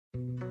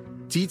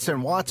Dietz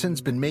and Watson's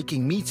been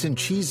making meats and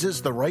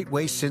cheeses the right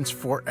way since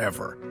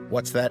forever.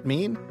 What's that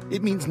mean?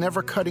 It means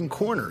never cutting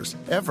corners,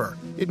 ever.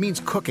 It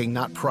means cooking,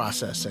 not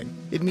processing.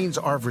 It means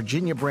our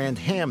Virginia brand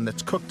ham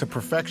that's cooked to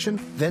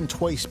perfection, then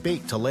twice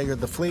baked to layer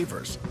the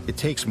flavors. It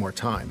takes more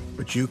time,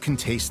 but you can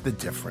taste the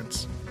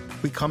difference.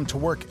 We come to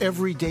work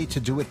every day to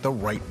do it the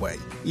right way,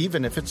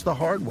 even if it's the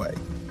hard way.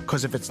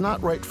 Because if it's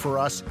not right for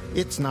us,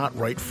 it's not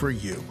right for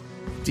you.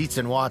 Dietz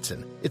and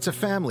Watson, it's a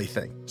family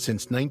thing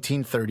since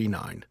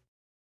 1939.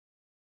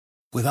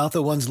 Without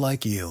the ones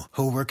like you,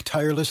 who work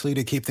tirelessly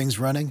to keep things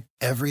running,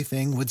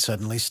 everything would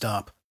suddenly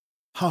stop.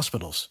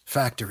 Hospitals,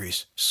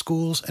 factories,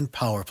 schools, and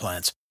power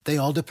plants, they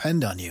all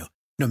depend on you.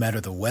 No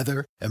matter the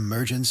weather,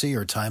 emergency,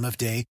 or time of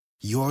day,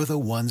 you're the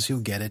ones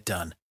who get it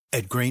done.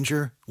 At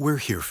Grainger, we're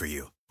here for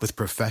you with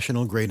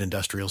professional-grade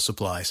industrial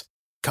supplies.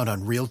 Count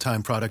on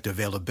real-time product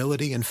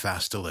availability and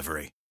fast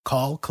delivery.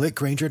 Call, click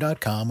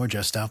Grainger.com, or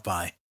just stop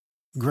by.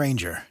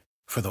 Grainger,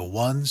 for the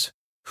ones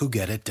who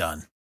get it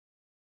done.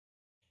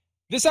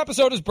 This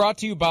episode is brought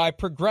to you by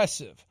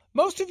Progressive.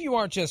 Most of you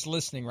aren't just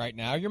listening right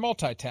now, you're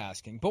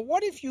multitasking. But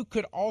what if you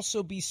could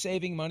also be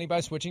saving money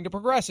by switching to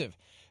Progressive?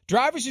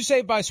 Drivers who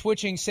save by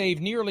switching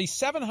save nearly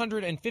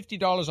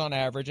 $750 on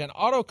average, and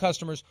auto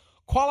customers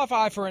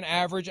qualify for an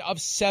average of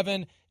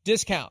 7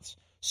 discounts.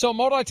 So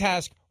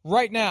multitask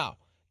right now.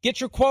 Get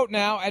your quote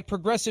now at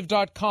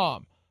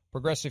Progressive.com.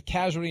 Progressive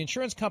Casualty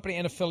Insurance Company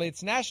and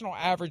affiliates, national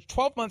average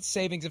 12-month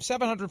savings of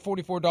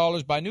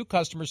 $744 by new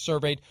customers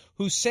surveyed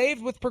who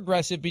saved with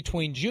Progressive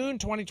between June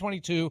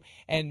 2022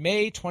 and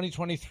May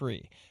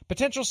 2023.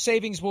 Potential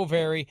savings will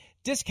vary.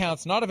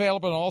 Discounts not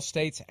available in all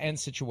states and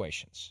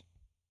situations.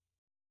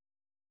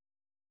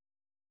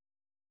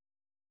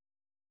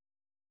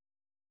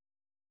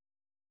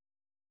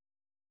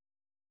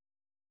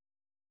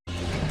 I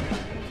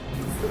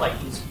feel like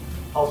he's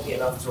healthy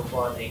enough to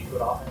run a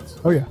good offense.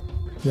 Oh, yeah.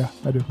 Yeah,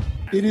 I do.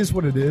 It is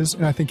what it is,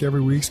 and I think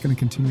every week's going to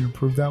continue to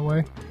prove that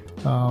way.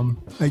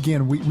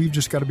 Again, we've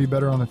just got to be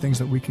better on the things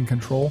that we can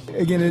control.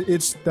 Again,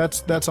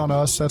 that's on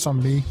us. That's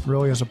on me,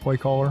 really, as a play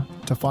caller,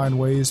 to find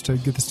ways to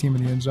get this team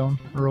in the end zone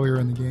earlier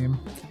in the game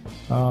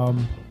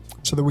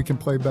so that we can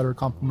play better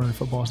complementary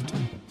football as a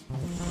team.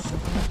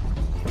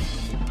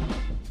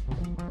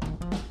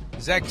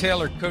 Zac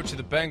Taylor, coach of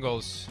the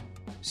Bengals,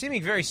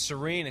 seeming very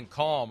serene and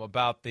calm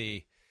about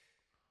the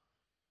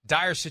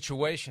dire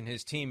situation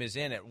his team is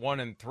in at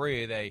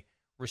 1-3. They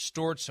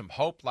restored some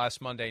hope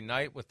last Monday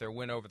night with their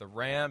win over the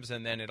Rams,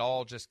 and then it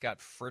all just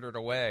got frittered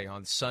away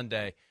on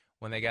Sunday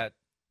when they got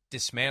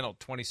dismantled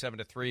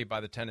 27-3 by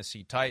the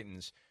Tennessee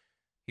Titans.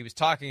 He was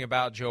talking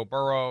about Joe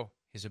Burrow,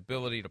 his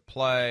ability to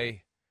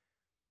play.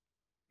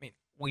 I mean,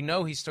 we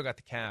know he's still got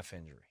the calf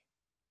injury.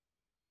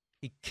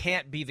 He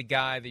can't be the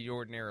guy that he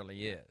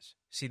ordinarily is.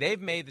 See, they've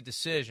made the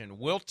decision,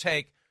 we'll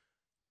take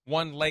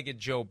one-legged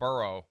Joe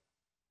Burrow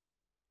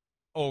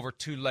over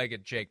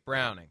two-legged Jake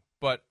Browning.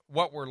 But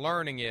what we're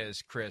learning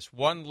is, Chris,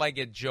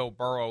 one-legged Joe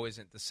Burrow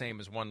isn't the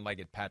same as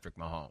one-legged Patrick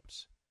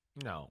Mahomes.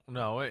 No.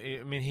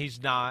 I mean,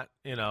 he's not.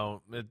 You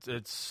know,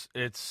 it's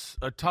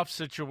a tough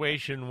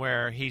situation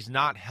where he's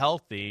not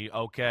healthy.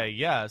 Okay,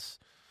 yes,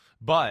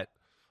 but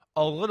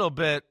a little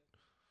bit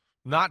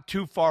not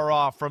too far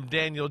off from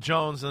Daniel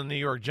Jones and the New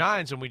York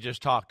Giants, and we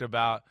just talked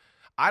about.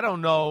 I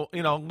don't know,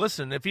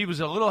 listen, if he was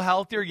a little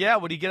healthier, yeah,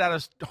 would he get out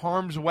of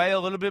harm's way a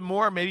little bit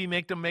more? Maybe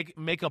make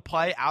a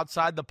play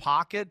outside the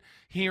pocket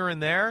here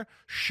and there?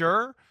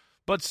 Sure.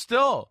 But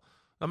still,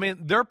 I mean,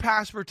 their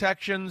pass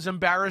protection's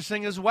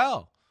embarrassing as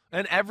well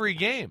in every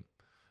game.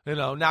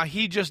 Now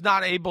he just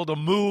not able to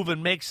move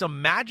and make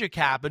some magic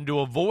happen to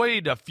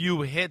avoid a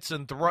few hits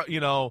and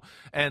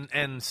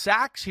and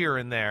sacks here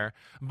and there.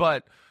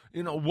 But,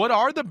 what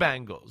are the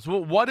Bengals?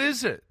 Well, what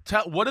is it?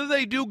 What do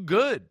they do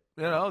good?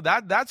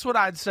 That's what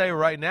I'd say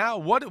right now.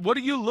 What do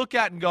you look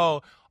at and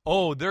go,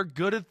 oh, they're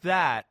good at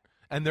that,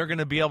 and they're going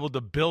to be able to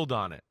build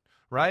on it,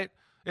 right?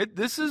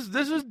 This is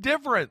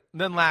different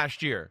than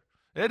last year.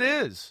 It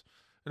is.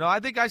 I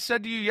think I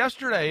said to you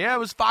yesterday, it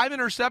was 5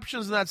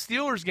 interceptions in that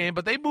Steelers game,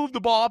 but they moved the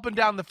ball up and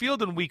down the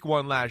field in week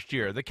 1 last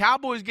year. The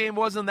Cowboys game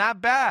wasn't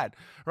that bad,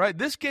 right?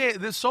 This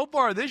game, so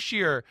far this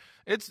year,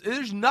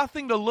 there's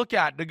nothing to look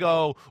at to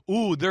go,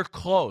 ooh, they're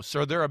close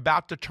or they're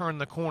about to turn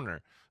the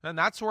corner. And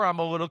that's where I'm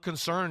a little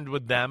concerned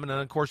with them. And then,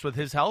 of course, with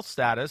his health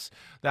status,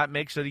 that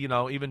makes it,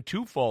 even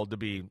twofold to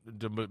be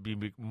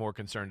more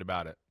concerned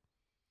about it.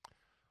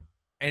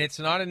 And it's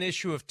not an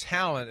issue of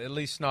talent, at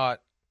least not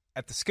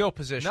at the skill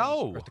position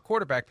or at the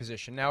quarterback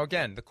position. Now,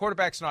 again, the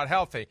quarterback's not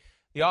healthy.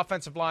 The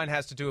offensive line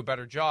has to do a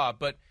better job.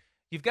 But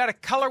you've got to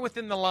color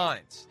within the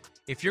lines.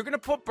 If you're going to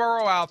put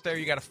Burrow out there,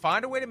 you got to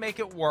find a way to make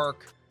it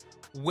work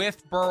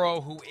with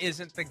Burrow, who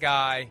isn't the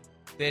guy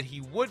that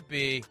he would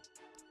be,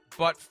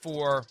 but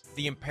for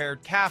the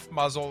impaired calf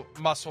muscle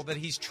that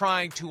he's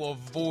trying to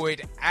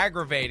avoid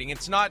aggravating.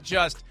 It's not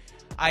just,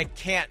 I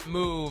can't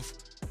move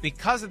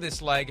because of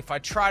this leg. If I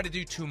try to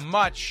do too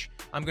much,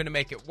 I'm going to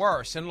make it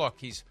worse. And look,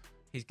 he's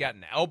got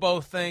an elbow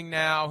thing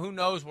now. Who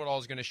knows what all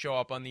is going to show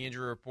up on the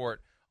injury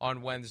report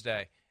on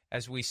Wednesday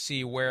as we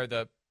see where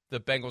the the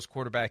Bengals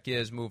quarterback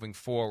is moving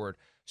forward.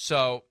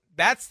 So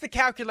that's the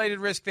calculated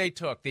risk they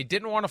took. They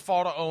didn't want to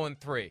fall to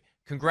 0-3.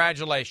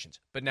 Congratulations.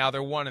 But now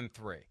they're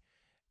 1-3.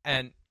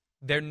 And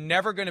they're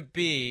never going to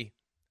be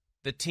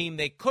the team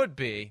they could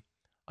be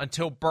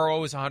until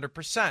Burrow is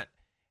 100%.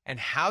 And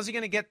how's he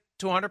going to get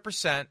to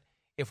 100%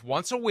 if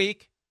once a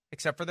week,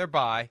 except for their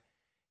bye,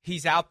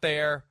 he's out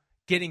there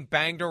getting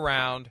banged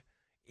around,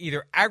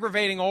 either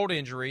aggravating old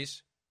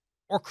injuries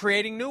or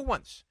creating new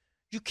ones?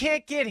 You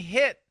can't get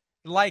hit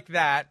like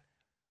that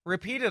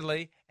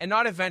repeatedly and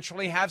not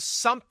eventually have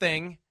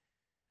something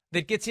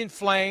that gets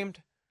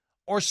inflamed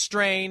or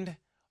strained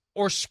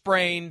or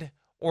sprained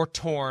or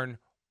torn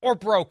or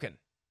broken.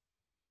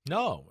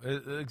 No,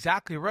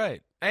 exactly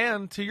right.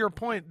 And to your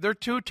point, they're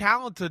too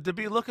talented to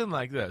be looking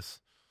like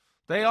this.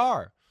 They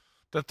are.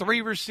 The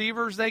 3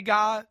 receivers they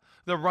got,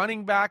 the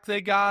running back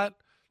they got,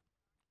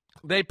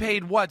 they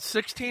paid,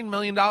 $16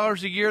 million a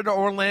year to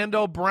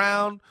Orlando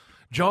Brown.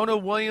 Jonah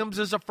Williams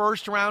is a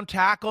first-round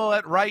tackle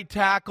at right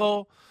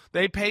tackle.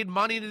 They paid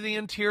money to the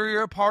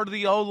interior part of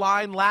the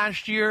O-line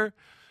last year,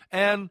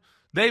 and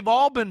they've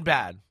all been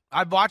bad.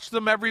 I've watched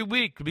them every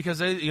week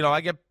because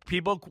I get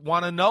people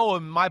want to know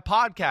in my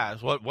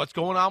podcast what's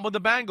going on with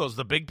the Bengals,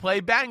 the big play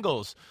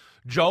Bengals.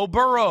 Joe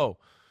Burrow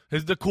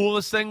is the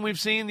coolest thing we've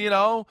seen,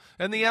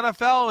 in the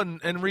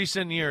NFL in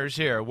recent years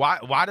here.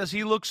 Why does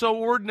he look so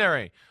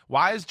ordinary?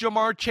 Why does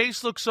Jamar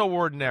Chase look so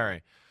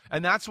ordinary?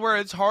 And that's where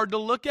it's hard to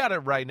look at it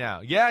right now.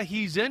 Yeah,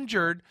 he's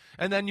injured,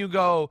 and then you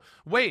go,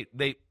 wait,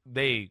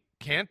 they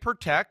can't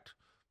protect,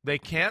 they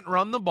can't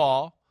run the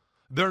ball,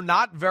 they're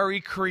not very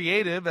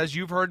creative, as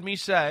you've heard me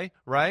say,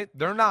 right?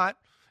 They're not.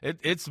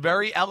 It's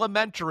very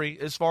elementary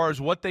as far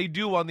as what they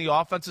do on the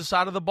offensive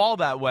side of the ball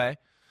that way.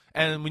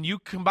 And when you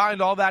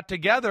combine all that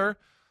together,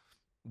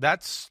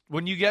 that's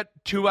when you get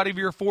 2 out of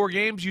your 4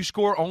 games, you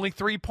score only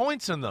 3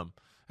 points in them.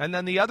 And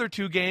then the other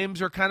 2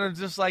 games are kind of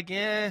just like,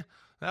 that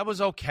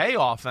was okay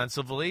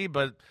offensively,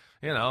 but,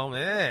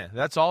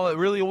 that's all it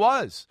really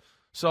was.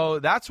 So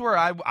that's where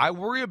I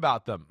worry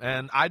about them.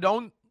 And I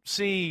don't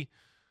see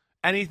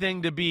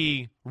anything to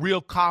be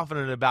real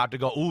confident about to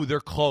go, ooh, they're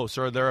close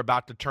or they're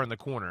about to turn the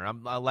corner.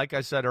 Like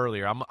I said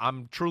earlier,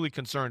 I'm truly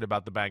concerned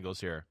about the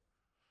Bengals here.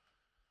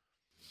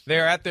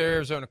 They're at the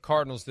Arizona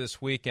Cardinals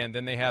this weekend.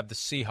 Then they have the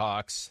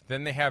Seahawks.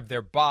 Then they have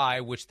their bye,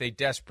 which they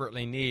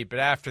desperately need. But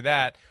after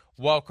that,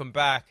 welcome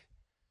back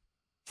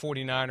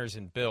 49ers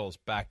and Bills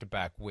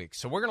back-to-back weeks.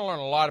 So we're going to learn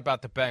a lot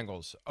about the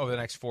Bengals over the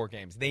next 4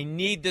 games. They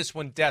need this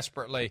one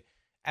desperately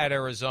at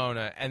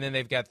Arizona, and then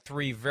they've got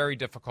 3 very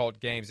difficult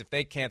games. If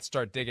they can't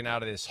start digging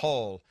out of this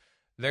hole,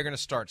 they're going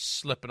to start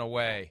slipping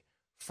away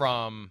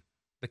from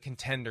the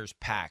contenders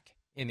pack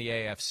in the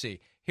AFC.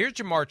 Here's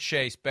Jamar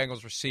Chase,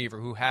 Bengals receiver,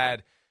 who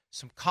had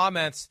some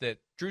comments that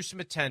drew some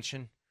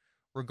attention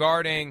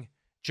regarding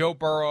Joe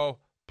Burrow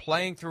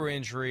playing through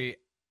injury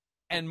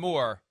and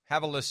more.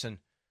 Have a listen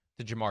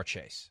to Jamar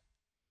Chase.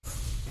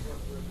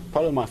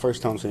 Probably my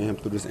first time seeing him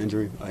through this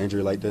injury, an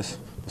injury like this,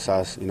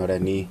 besides,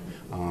 that knee.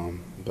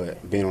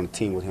 But being on the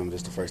team with him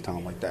just the first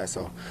time like that.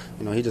 So,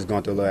 he just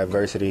going through a little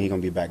adversity. He's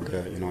going to be back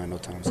good, in no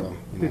time. So,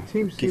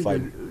 keep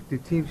fighting. The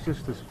teams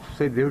just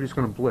said they were just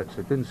going to blitz.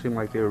 It didn't seem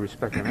like they were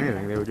respecting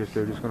anything. They were just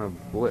going to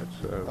blitz.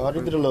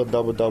 They did a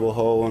little double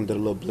hole and did a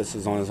little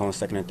blitzes on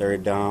second and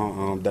third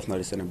down.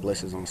 Definitely sending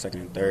blitzes on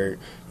second and third.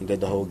 And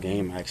did the whole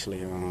game,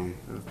 actually.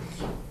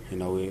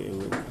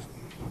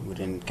 We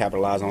didn't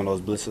capitalize on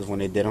those blitzes when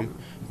they did them.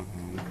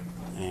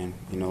 And,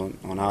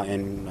 on our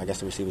end, I guess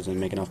the receivers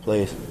didn't make enough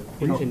plays.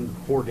 In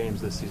 4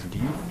 games this season, do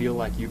you feel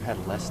like you've had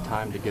less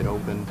time to get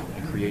open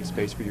and create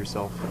space for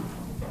yourself?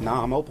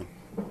 Nah, I'm open.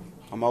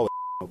 I'm always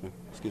open.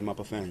 Excuse my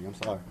profanity. I'm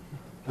sorry.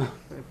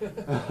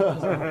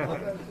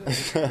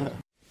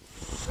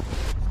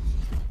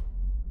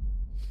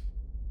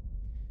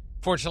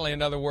 Fortunately,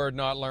 another word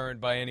not learned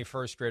by any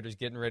first graders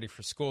getting ready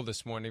for school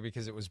this morning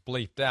because it was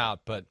bleeped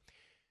out. But,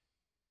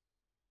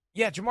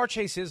 yeah, Jamar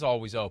Chase is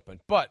always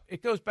open. But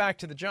it goes back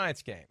to the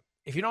Giants game.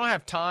 If you don't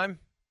have time,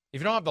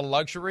 if you don't have the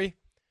luxury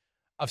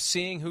of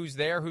seeing who's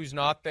there, who's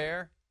not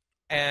there,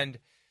 and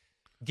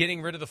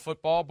getting rid of the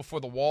football before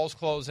the walls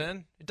close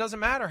in, it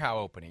doesn't matter how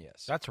open he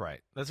is. That's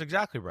right. That's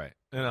exactly right.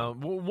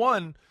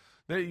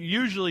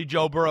 Usually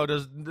Joe Burrow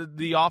does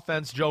the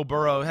offense. Joe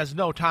Burrow has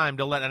no time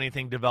to let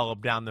anything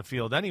develop down the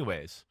field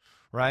anyways,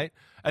 right?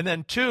 And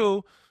then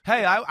 2,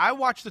 hey, I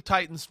watched the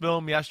Titans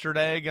film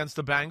yesterday against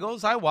the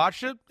Bengals. I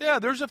watched it. Yeah,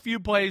 there's a few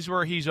plays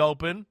where he's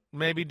open,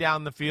 maybe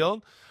down the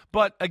field.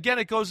 But, again,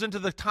 it goes into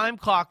the time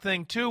clock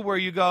thing, too, where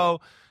you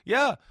go,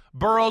 yeah,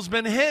 Burrow's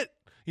been hit,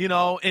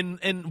 in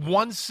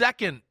 1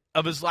 second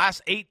of his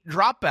last 8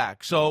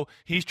 dropbacks. So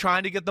he's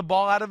trying to get the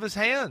ball out of his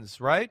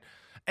hands, right?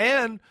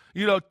 And,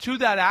 to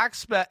that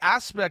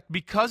aspect,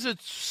 because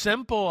it's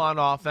simple on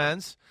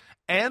offense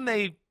and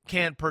they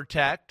can't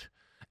protect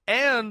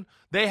and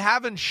they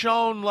haven't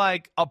shown,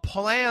 a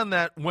plan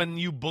that when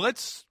you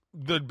blitz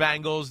the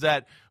Bengals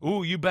that,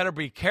 you better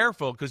be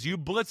careful because you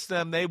blitz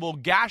them, they will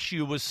gash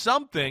you with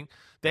something.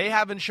 They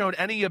haven't shown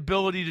any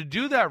ability to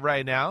do that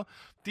right now.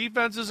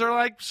 Defenses are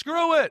like,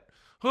 screw it.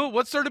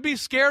 What's there to be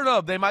scared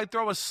of? They might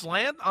throw a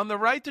slant on the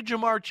right to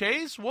Jamar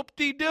Chase.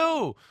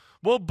 Whoop-de-doo.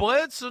 We'll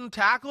blitz and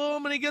tackle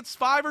him, and he gets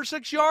 5 or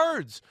 6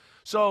 yards.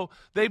 So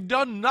they've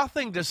done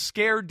nothing to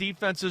scare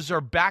defenses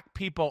or back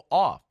people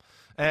off.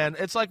 And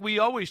it's like we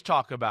always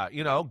talk about,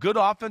 good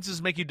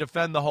offenses make you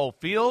defend the whole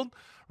field,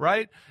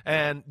 right?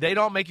 And they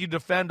don't make you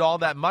defend all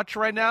that much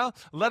right now,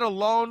 let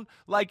alone,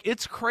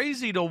 it's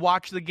crazy to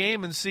watch the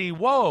game and see,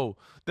 whoa,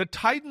 the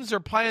Titans are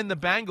playing the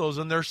Bengals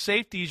and their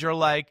safeties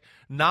are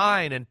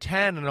 9 and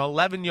 10 and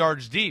 11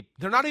 yards deep.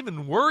 They're not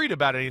even worried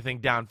about anything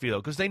downfield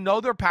because they know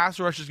their pass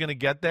rush is going to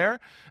get there,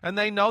 and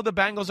they know the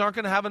Bengals aren't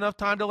going to have enough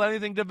time to let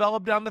anything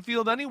develop down the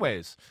field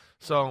anyways.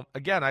 So,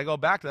 again, I go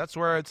back to that's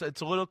where it's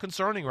a little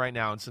concerning right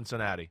now in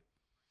Cincinnati.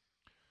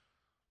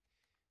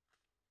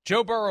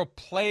 Joe Burrow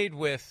played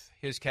with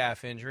his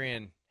calf injury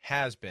and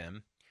has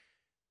been.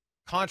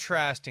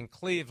 Contrast in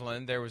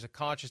Cleveland, there was a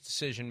conscious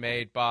decision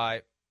made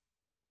by,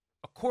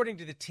 according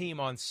to the team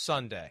on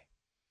Sunday,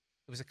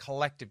 it was a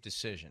collective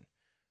decision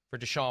for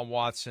Deshaun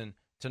Watson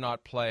to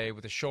not play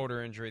with a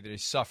shoulder injury that he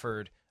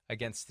suffered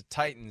against the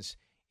Titans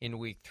in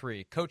Week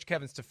 3. Coach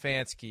Kevin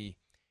Stefanski,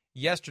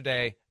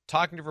 yesterday,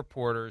 talking to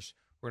reporters,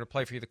 we're going to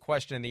play for you the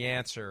question and the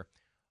answer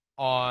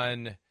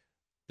on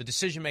the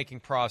decision-making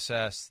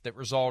process that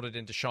resulted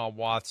in Deshaun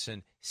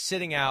Watson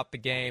sitting out the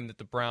game that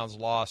the Browns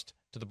lost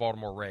to the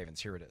Baltimore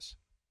Ravens. Here it is.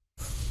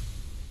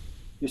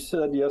 You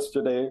said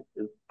yesterday,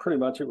 pretty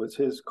much it was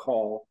his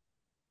call.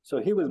 So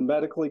he was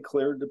medically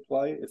cleared to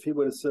play. If he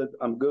would have said,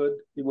 I'm good,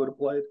 he would have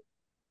played?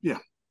 Yeah.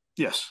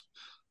 Yes.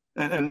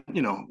 And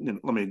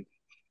let me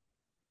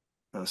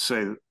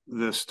say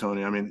this,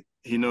 Tony. I mean,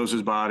 he knows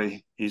his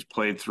body. He's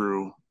played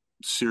through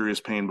serious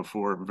pain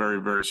before,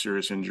 very, very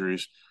serious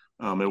injuries.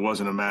 It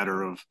wasn't a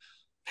matter of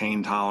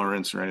pain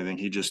tolerance or anything.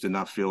 He just did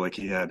not feel like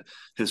he had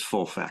his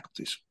full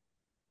faculties.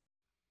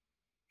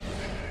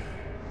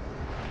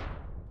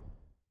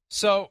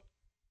 So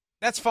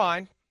that's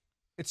fine.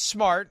 It's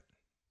smart.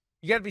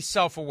 You got to be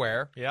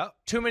self-aware. Yeah.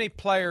 Too many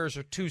players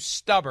are too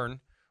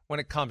stubborn when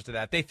it comes to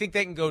that. They think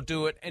they can go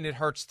do it, and it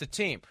hurts the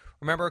team.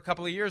 Remember a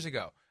couple of years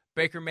ago,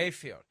 Baker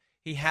Mayfield,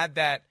 he had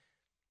that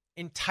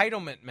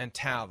entitlement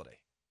mentality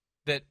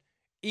that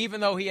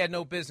even though he had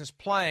no business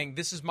playing,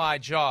 this is my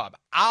job.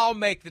 I'll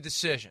make the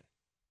decision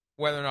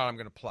whether or not I'm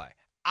going to play.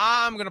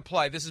 I'm going to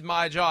play. This is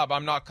my job.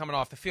 I'm not coming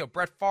off the field.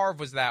 Brett Favre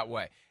was that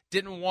way.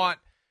 Didn't want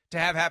to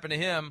have happen to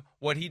him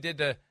what he did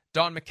to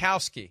Don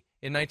Mikowski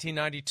in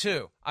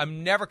 1992.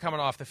 I'm never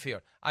coming off the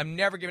field. I'm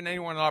never giving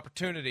anyone an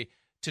opportunity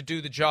to do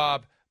the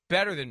job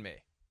better than me.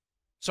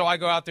 So I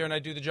go out there and I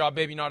do the job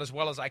maybe not as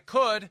well as I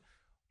could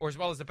or as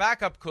well as the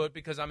backup could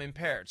because I'm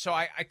impaired. So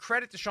I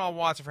credit Deshaun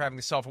Watson for having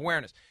the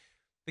self-awareness.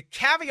 The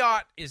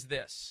caveat is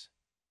this.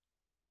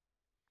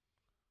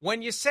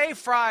 When you say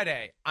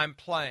Friday, I'm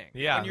playing.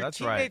 Yeah, when your that's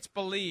teammates right.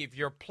 believe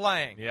you're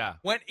playing. Yeah.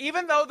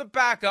 Even though the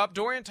backup,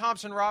 Dorian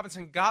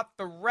Thompson-Robinson, got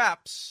the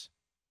reps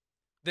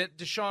that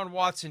Deshaun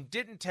Watson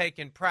didn't take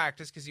in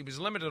practice because he was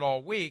limited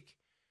all week,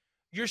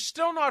 you're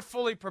still not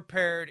fully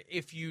prepared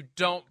if you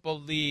don't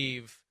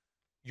believe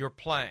you're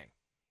playing.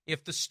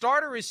 If the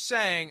starter is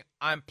saying,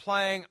 I'm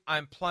playing,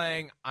 then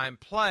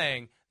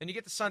you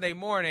get to Sunday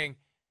morning,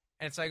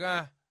 and it's like,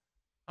 I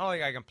don't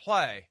think I can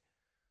play.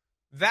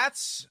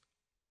 That's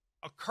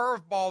a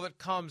curveball that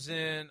comes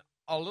in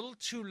a little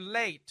too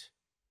late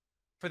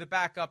for the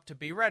backup to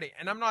be ready.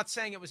 And I'm not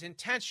saying it was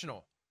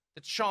intentional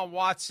that Deshaun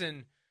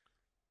Watson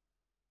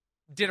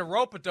did a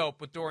rope-a-dope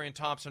with Dorian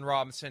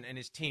Thompson-Robinson and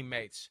his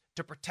teammates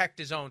to protect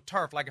his own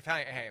turf. Like,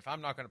 if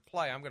I'm not going to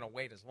play, I'm going to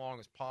wait as long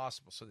as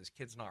possible so this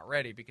kid's not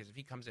ready, because if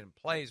he comes in and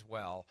plays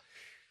well,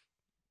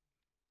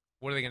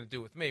 what are they going to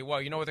do with me?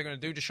 Well, you know what they're going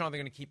to do, Deshaun?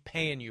 They're going to keep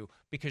paying you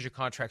because your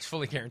contract's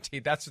fully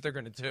guaranteed. That's what they're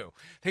going to do.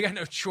 They got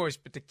no choice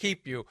but to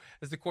keep you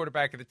as the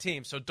quarterback of the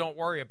team, so don't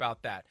worry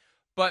about that.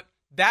 But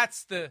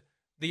that's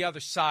the other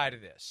side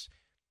of this.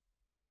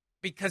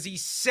 Because he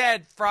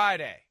said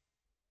Friday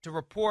to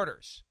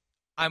reporters,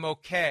 I'm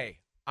okay,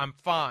 I'm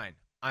fine,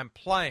 I'm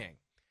playing.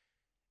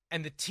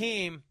 And the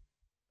team,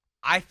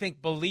 I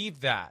think,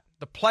 believed that.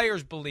 The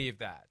players believed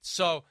that.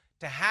 So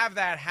to have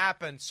that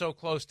happen so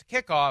close to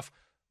kickoff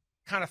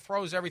kind of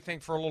throws everything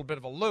for a little bit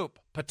of a loop,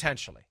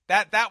 potentially.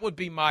 That would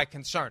be my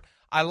concern.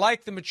 I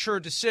like the mature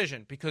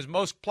decision because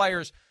most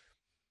players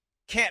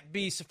can't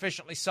be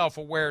sufficiently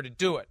self-aware to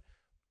do it.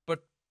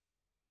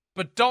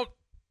 But don't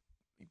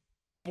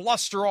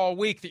bluster all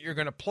week that you're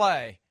going to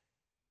play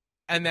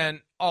and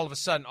then all of a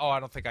sudden, I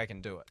don't think I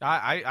can do it.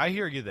 I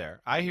hear you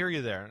there.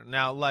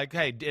 Now,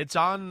 hey, it's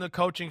on the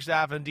coaching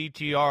staff and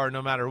DTR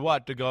no matter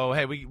what to go,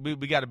 hey, we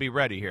got to be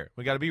ready here.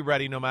 We got to be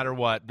ready no matter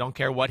what. Don't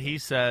care what he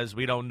says.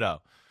 We don't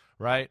know,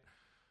 right?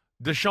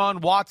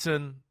 Deshaun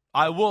Watson,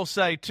 I will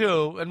say,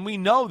 too, and we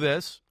know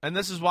this, and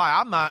this is why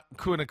I'm not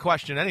going to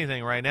question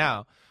anything right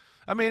now.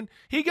 I mean,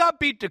 he got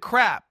beat to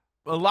crap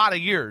a lot of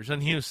years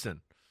in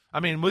Houston. I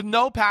mean, with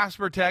no pass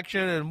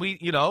protection, and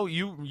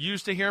you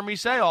used to hear me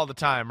say all the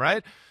time,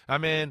 right? I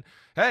mean,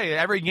 hey,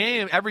 every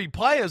game, every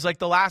play is like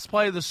the last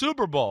play of the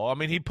Super Bowl. I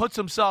mean, he puts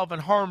himself in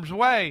harm's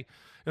way,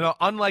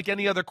 unlike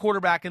any other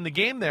quarterback in the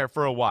game there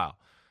for a while.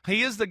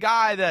 He is the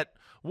guy that,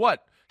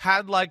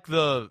 had like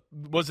the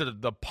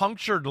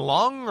punctured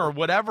lung or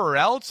whatever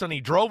else, and he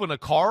drove in a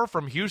car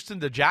from Houston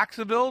to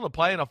Jacksonville to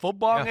play in a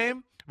football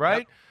game, right?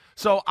 Yep.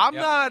 So I'm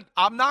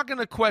not going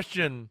to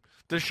question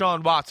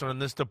Deshaun Watson in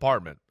this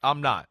department.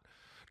 I'm not.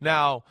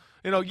 Now,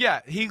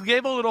 he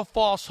gave a little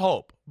false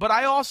hope, but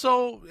I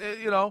also,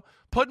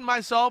 putting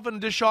myself in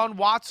Deshaun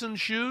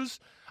Watson's shoes,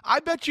 I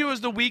bet you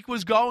as the week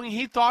was going,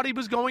 he thought he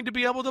was going to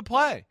be able to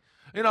play.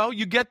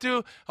 You get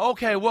to,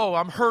 okay, whoa,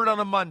 I'm hurt on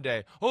a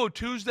Monday. Oh,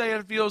 Tuesday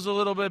it feels a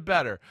little bit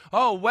better.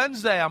 Oh,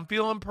 Wednesday I'm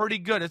feeling pretty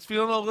good. It's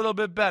feeling a little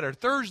bit better.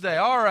 Thursday,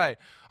 all right,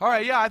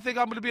 yeah, I think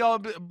I'm going to be able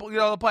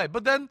to play.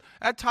 But then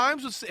at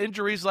times with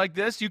injuries like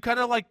this, you kind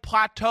of like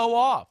plateau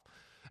off.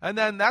 And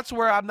then that's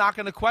where I'm not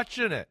going to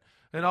question it.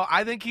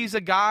 I think he's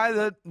a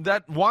guy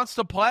that wants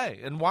to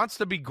play and wants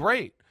to be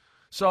great.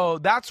 So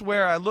that's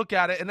where I look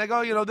at it, and I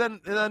go,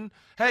 then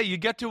hey, you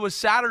get to a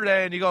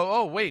Saturday, and you go,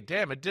 oh, wait,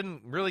 damn, it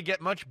didn't really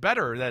get much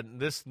better than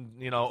this,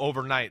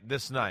 overnight,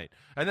 this night.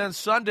 And then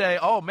Sunday,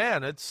 oh,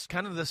 man, it's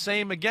kind of the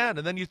same again.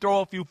 And then you throw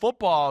a few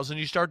footballs, and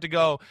you start to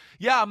go,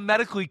 yeah, I'm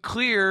medically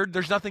cleared.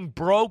 There's nothing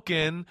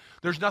broken.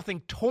 There's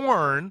nothing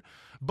torn.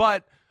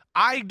 But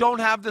I don't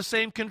have the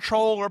same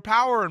control or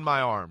power in my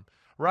arm,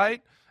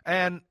 right?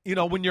 And,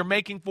 when you're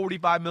making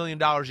 $45 million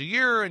a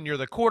year and you're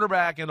the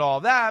quarterback and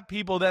all that,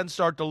 people then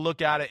start to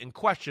look at it and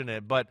question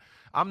it. But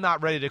I'm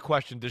not ready to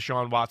question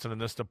Deshaun Watson in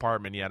this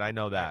department yet. I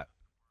know that.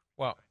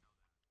 Well,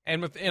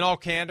 and in all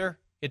candor,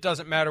 it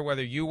doesn't matter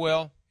whether you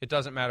will. It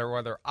doesn't matter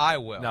whether I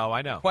will. No,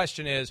 I know. The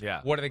question is,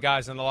 what do the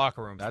guys in the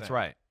locker room think? That's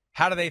right.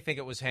 How do they think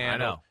it was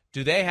handled? I know.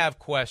 Do they have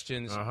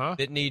questions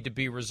that need to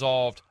be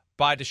resolved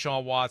by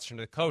Deshaun Watson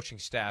and the coaching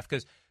staff?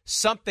 Because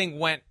something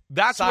went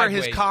That's sideways.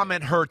 Where his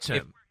comment hurts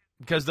him.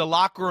 Because the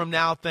locker room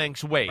now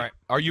thinks, wait,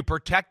 are you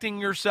protecting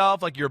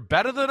yourself like you're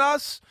better than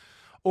us?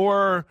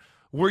 Or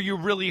were you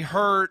really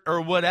hurt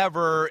or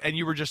whatever and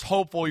you were just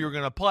hopeful you were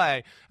going to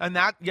play? And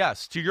that,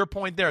 yes, to your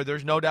point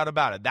there's no doubt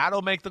about it.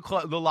 That'll make the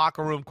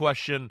locker room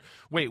question,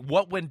 wait,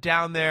 what went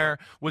down there?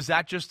 Was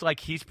that just like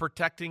he's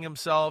protecting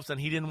himself and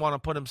he didn't want to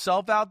put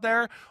himself out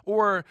there?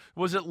 Or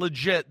was it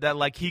legit that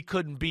like he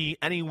couldn't be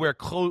anywhere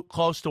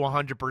close to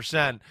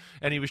 100%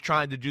 and he was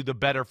trying to do the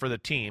better for the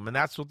team? And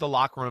that's what the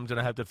locker room's going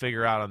to have to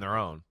figure out on their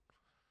own.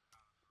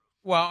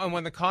 Well, and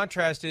when the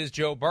contrast is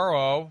Joe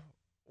Burrow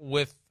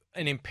with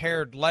an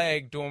impaired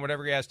leg doing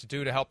whatever he has to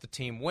do to help the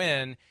team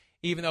win,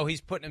 even though he's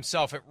putting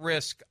himself at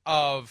risk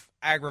of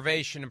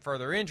aggravation and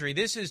further injury.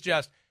 This is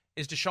just,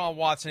 is Deshaun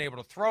Watson able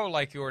to throw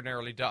like he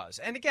ordinarily does?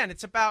 And again,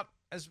 it's about,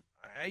 as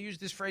I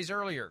used this phrase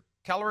earlier,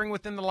 coloring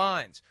within the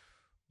lines.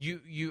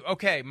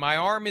 Okay, my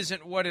arm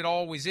isn't what it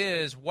always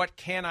is. What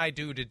can I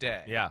do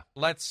today? Yeah.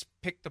 Let's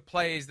pick the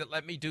plays that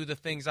let me do the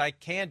things I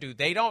can do.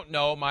 They don't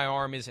know my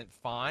arm isn't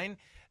fine.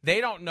 They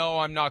don't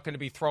know I'm not going to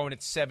be throwing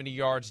it 70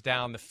 yards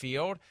down the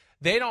field.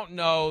 They don't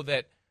know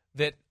that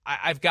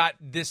I've got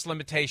this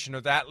limitation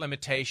or that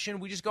limitation.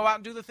 We just go out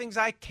and do the things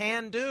I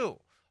can do.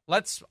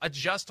 Let's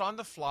adjust on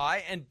the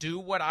fly and do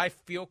what I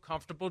feel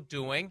comfortable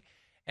doing.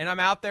 And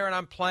I'm out there and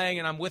I'm playing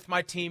and I'm with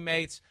my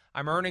teammates.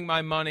 I'm earning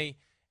my money.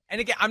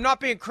 And again, I'm not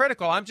being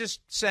critical. I'm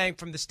just saying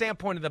from the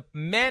standpoint of the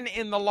men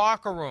in the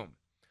locker room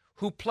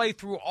who play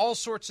through all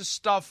sorts of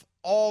stuff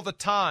all the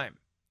time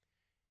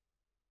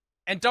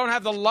and don't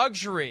have the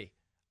luxury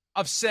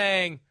of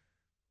saying,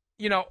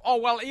 oh,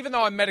 well, even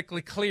though I'm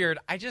medically cleared,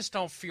 I just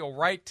don't feel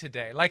right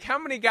today. Like, how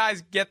many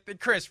guys get,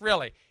 Chris,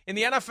 really, in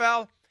the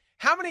NFL,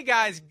 how many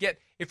guys get,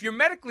 if you're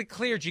medically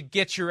cleared, you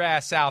get your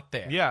ass out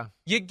there. Yeah.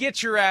 You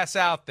get your ass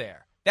out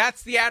there.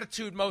 That's the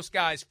attitude most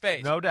guys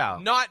face. No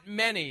doubt. Not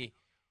many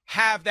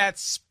have that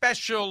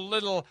special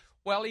little,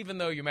 well, even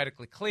though you're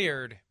medically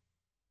cleared,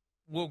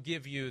 we'll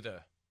give you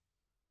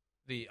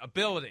the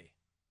ability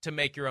to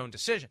make your own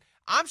decision.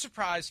 I'm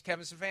surprised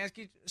Kevin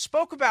Stefanski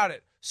spoke about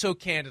it so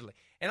candidly.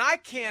 And I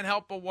can't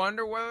help but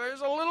wonder whether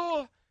there's a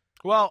little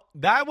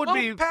that would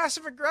be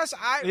passive aggressive.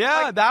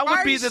 That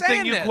would be the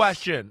thing you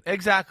question.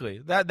 Exactly.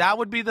 That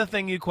would be the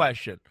thing you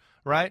question,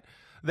 right?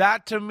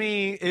 That to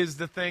me is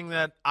the thing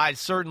that I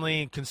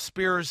certainly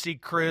conspiracy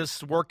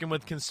Chris working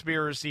with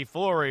conspiracy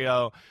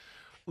Florio.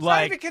 It's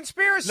not even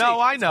conspiracy. No,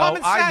 I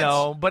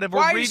know. But if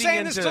why we're reading are you saying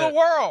into this to the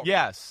world?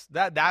 Yes,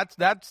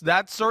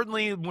 that's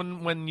certainly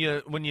when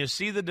you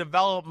see the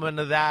development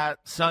of that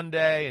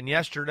Sunday and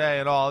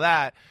yesterday and all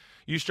that,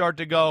 you start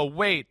to go,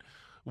 wait,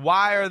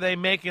 why are they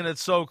making it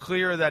so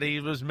clear that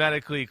he was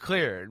medically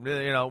cleared?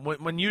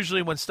 When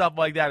usually when stuff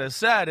like that is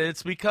said,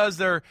 it's because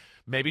they're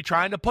maybe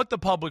trying to put the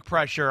public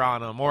pressure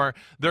on him, or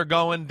they're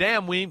going,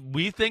 damn,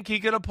 we think he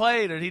could have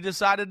played and he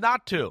decided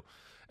not to.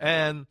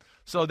 And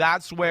so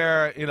that's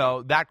where,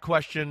 that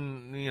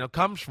question,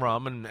 comes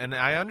from. And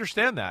I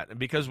understand that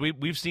because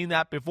we've seen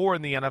that before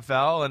in the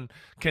NFL and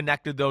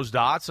connected those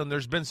dots, and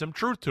there's been some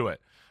truth to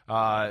it.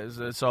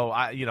 So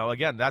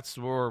again, that's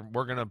where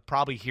we're going to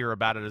probably hear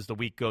about it as the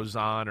week goes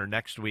on, or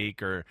next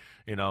week, or,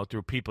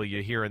 through people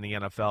you hear in the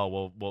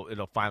NFL,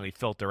 it'll finally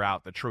filter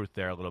out the truth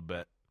there a little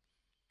bit.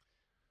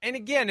 And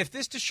again, if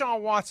this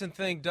Deshaun Watson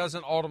thing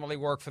doesn't ultimately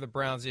work for the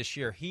Browns this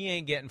year, he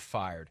ain't getting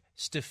fired.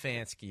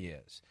 Stefanski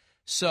is.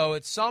 So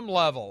at some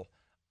level,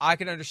 I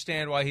can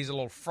understand why he's a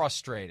little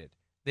frustrated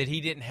that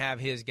he didn't have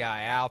his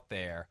guy out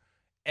there.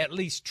 At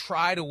least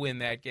try to win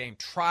that game.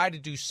 Try to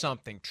do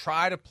something.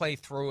 Try to play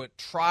through it.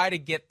 Try to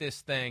get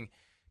this thing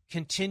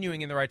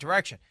continuing in the right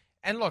direction.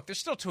 And look, they're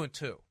still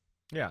 2-2.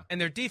 Yeah.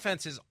 And their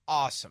defense is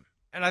awesome.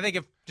 And I think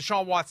if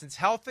Deshaun Watson's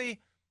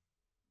healthy,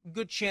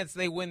 good chance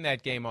they win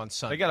that game on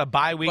Sunday. They got a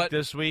bye week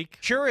this week.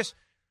 Curious.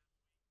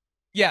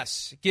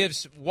 Yes,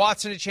 gives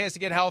Watson a chance to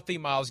get healthy.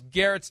 Myles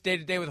Garrett's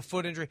day-to-day with a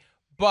foot injury.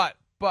 But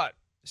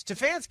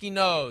Stefanski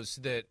knows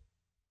that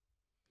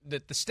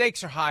the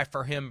stakes are high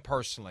for him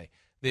personally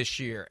this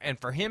year. And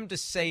for him to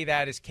say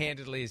that as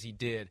candidly as he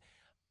did,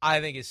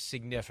 I think is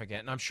significant.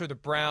 And I'm sure the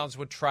Browns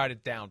would try to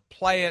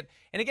downplay it.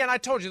 And again, I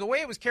told you, the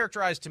way it was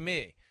characterized to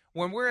me,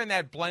 when we're in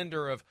that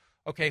blender of,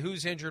 okay,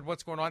 who's injured,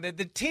 what's going on,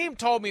 the team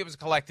told me it was a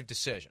collective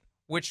decision,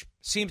 which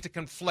seems to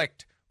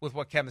conflict with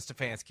what Kevin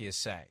Stefanski is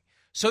saying.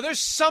 So there's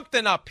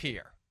something up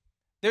here.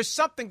 There's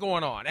something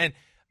going on. And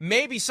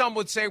maybe some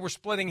would say we're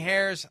splitting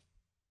hairs.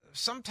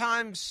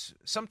 Sometimes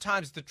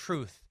the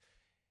truth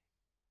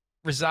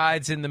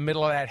resides in the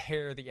middle of that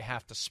hair that you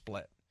have to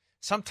split.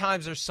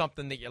 Sometimes there's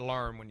something that you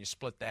learn when you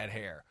split that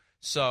hair.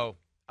 So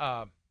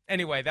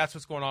anyway, that's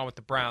what's going on with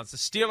the Browns. The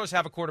Steelers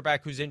have a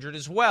quarterback who's injured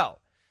as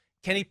well.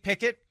 Kenny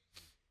Pickett,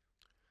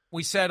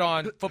 we said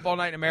on Football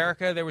Night in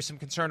America there was some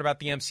concern about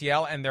the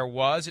MCL, and there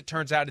was. It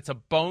turns out it's a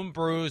bone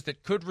bruise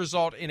that could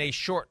result in a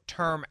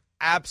short-term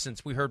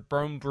absence. We heard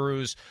bone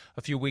bruise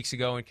a few weeks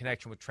ago in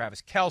connection with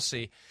Travis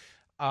Kelce.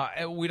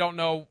 We don't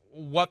know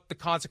what the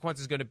consequence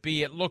is going to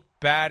be. It looked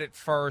bad at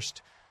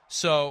first,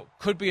 so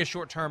could be a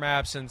short-term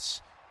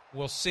absence.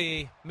 We'll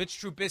see.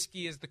 Mitch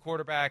Trubisky is the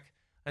quarterback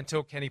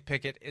until Kenny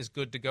Pickett is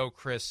good to go,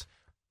 Chris.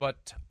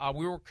 But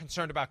we were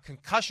concerned about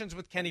concussions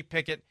with Kenny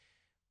Pickett.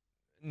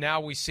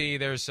 Now we see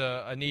there's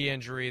a knee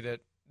injury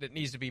that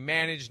needs to be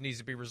managed, needs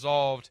to be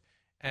resolved,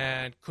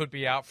 and could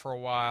be out for a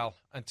while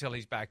until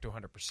he's back to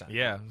 100%.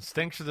 Yeah,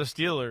 stinks for the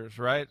Steelers,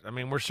 right? I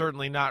mean, we're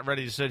certainly not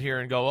ready to sit here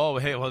and go, oh,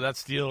 hey, well,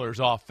 that's Steelers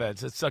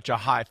offense. It's such a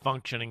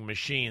high-functioning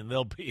machine.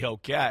 They'll be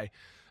okay.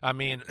 I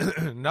mean,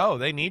 no,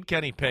 they need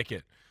Kenny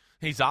Pickett.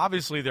 He's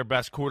obviously their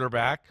best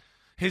quarterback.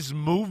 His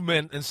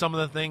movement and some of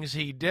the things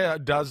he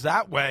does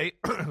that way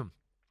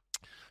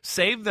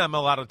save them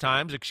a lot of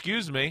times,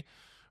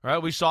 Right,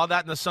 we saw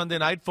that in the Sunday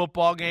night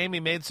football game. He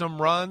made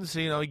some runs.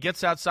 He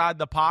gets outside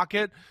the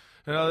pocket.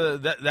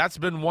 That's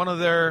been one of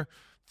their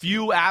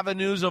few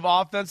avenues of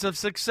offensive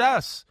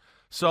success.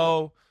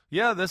 So,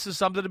 yeah, this is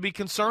something to be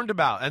concerned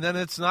about. And then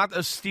it's not a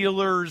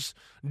Steelers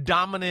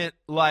dominant,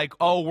 like,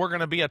 oh, we're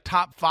going to be a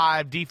top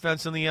 5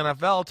 defense in the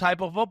NFL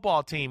type of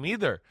football team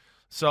either.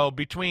 So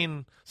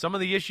between some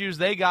of the issues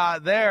they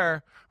got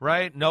there,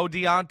 right, no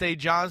Deontay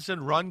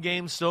Johnson, run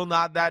game still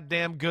not that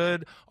damn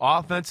good,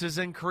 offense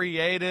isn't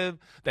creative,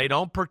 they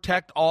don't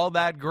protect all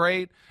that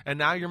great, and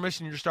now you're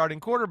missing your starting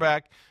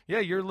quarterback, yeah,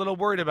 you're a little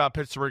worried about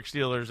Pittsburgh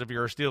Steelers if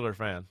you're a Steeler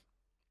fan.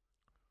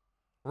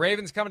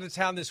 Ravens coming to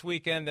town this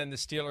weekend, and the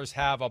Steelers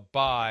have a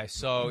bye,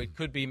 so it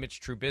could be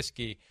Mitch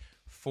Trubisky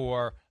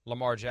for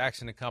Lamar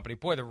Jackson and company.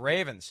 Boy, the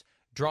Ravens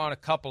drawn a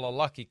couple of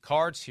lucky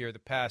cards here the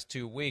past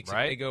 2 weeks.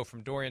 Right. They go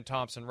from Dorian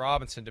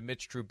Thompson-Robinson to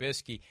Mitch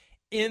Trubisky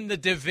in the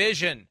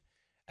division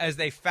as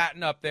they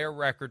fatten up their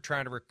record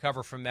trying to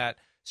recover from that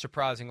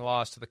surprising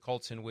loss to the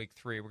Colts in Week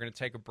 3. We're going to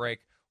take a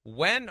break.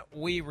 When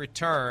we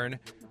return,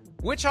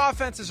 which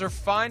offenses are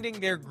finding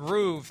their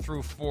groove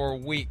through 4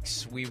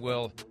 weeks? We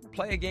will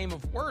play a game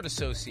of word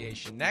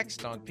association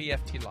next on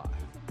PFT Live.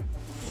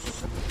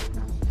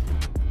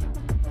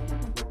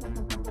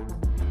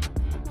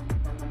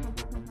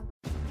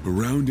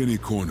 Around any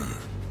corner,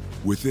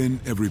 within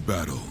every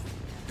battle,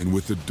 and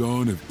with the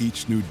dawn of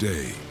each new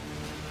day,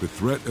 the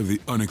threat of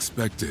the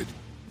unexpected,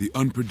 the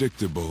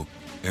unpredictable,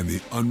 and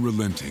the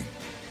unrelenting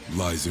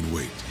lies in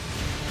wait.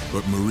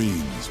 But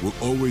Marines will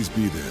always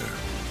be there.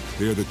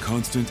 They are the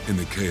constant in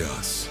the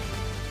chaos.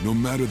 No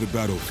matter the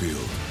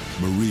battlefield,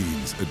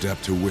 Marines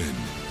adapt to win,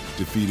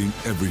 defeating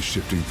every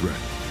shifting threat,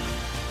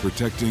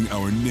 protecting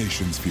our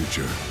nation's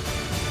future.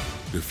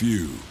 The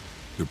few,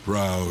 the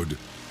proud,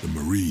 the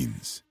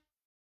Marines.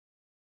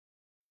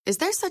 Is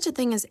there such a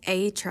thing as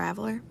a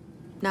traveler?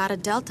 Not a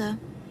Delta.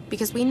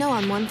 Because we know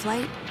on one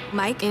flight,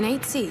 Mike in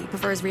 8C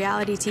prefers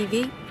reality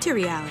TV to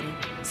reality.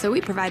 So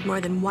we provide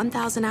more than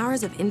 1,000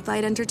 hours of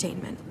in-flight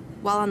entertainment.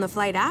 While on the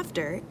flight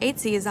after,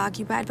 8C is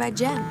occupied by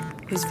Jen,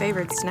 whose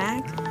favorite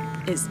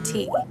snack is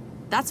tea.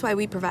 That's why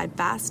we provide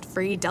fast,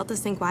 free Delta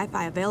Sync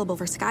Wi-Fi available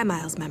for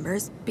SkyMiles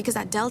members. Because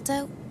at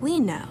Delta,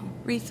 we know.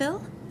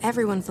 Refill?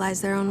 Everyone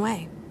flies their own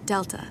way.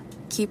 Delta.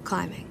 Keep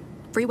climbing.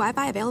 Free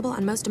Wi-Fi available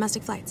on most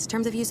domestic flights.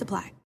 Terms of use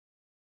apply.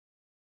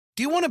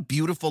 Do you want a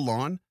beautiful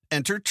lawn?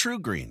 Enter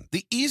TruGreen,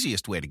 the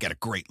easiest way to get a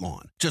great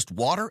lawn. Just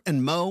water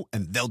and mow,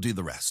 and they'll do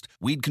the rest.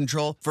 Weed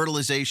control,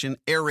 fertilization,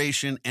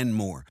 aeration, and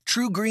more.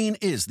 TruGreen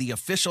is the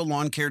official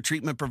lawn care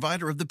treatment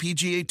provider of the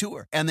PGA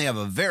Tour, and they have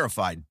a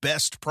verified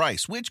best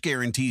price, which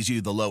guarantees you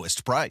the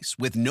lowest price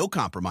with no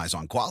compromise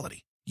on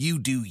quality. You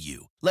do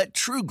you. Let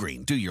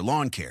TruGreen do your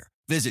lawn care.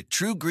 Visit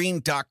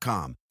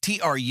TruGreen.com,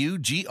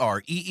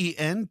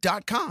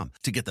 TruGreen.com,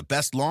 to get the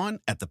best lawn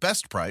at the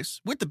best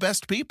price with the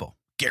best people.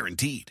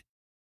 Guaranteed.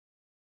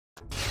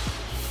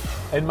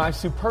 And my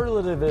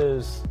superlative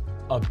is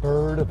a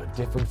bird of a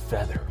different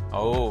feather.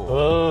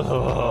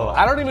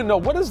 I don't even know.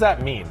 What does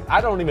that mean? I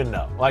don't even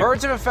know. Like,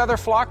 birds of a feather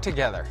flock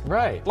together.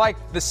 Right. Like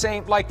the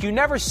same, like you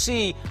never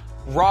see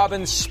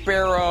robin,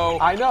 sparrow,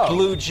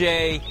 blue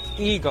jay,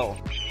 eagle.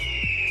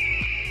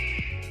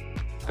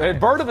 A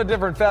bird of a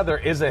different feather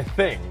is a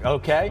thing,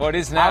 okay? What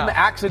is now? I'm an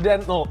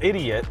accidental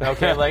idiot,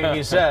 okay, like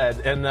you said,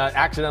 and an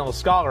accidental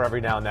scholar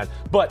every now and then.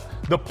 But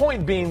the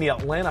point being the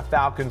Atlanta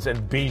Falcons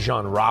and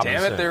Bijan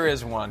Robinson. Damn it, there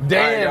is one.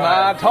 Damn,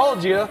 right, I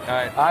told you.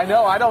 Right. I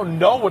know, I don't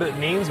know what it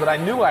means, but I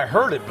knew I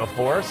heard it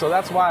before, so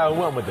that's why I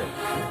went with it.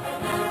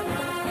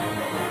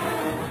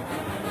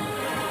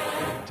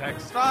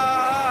 Text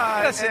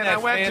 5, and I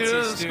went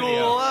to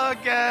school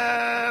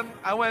again.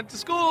 I went to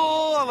school,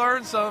 I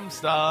learned some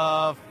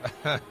stuff.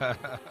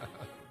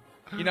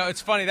 You know,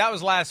 it's funny. That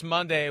was last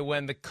Monday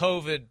when the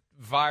COVID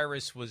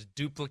virus was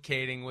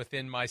duplicating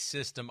within my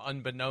system,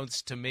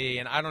 unbeknownst to me,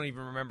 and I don't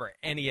even remember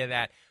any of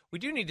that. We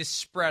do need to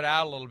spread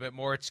out a little bit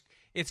more.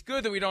 It's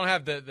good that we don't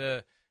have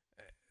the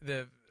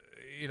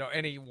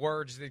any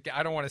words that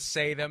I don't want to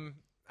say them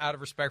out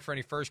of respect for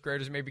any first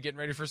graders maybe getting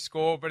ready for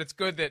school, but it's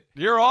good that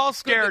you're all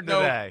scared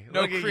today.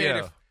 No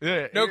creative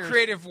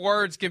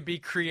words can be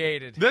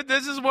created.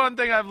 This is one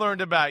thing I've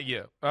learned about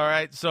you. All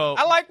right, so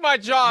I like my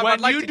job.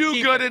 When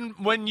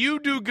you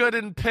do good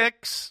in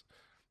picks,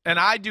 and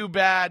I do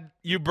bad,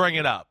 you bring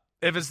it up.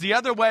 If it's the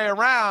other way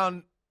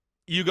around,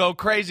 you go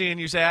crazy and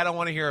you say I don't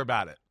want to hear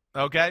about it.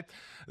 Okay.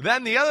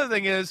 Then the other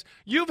thing is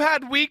you've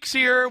had weeks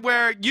here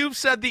where you've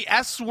said the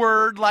S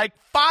word like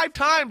 5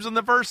 times in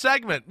the first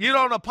segment. You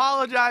don't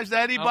apologize to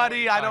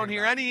anybody. I don't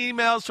hear any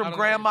emails from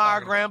grandma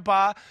or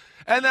grandpa.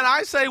 And then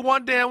I say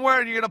one damn word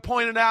and you're going to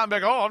point it out and be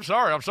like, oh, I'm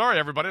sorry,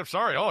 everybody. I'm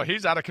sorry. Oh,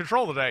 he's out of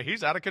control today.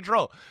 He's out of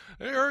control.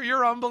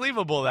 You're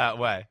unbelievable that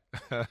way.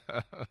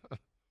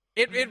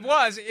 It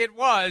was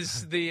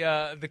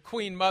the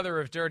queen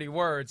mother of dirty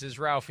words, as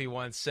Ralphie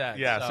once said.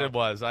 Yes, it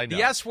was. I know.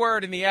 The S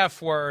word and the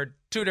F word,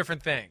 2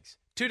 different things.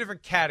 2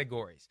 different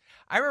categories.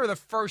 I remember the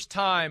first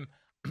time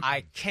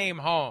I came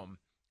home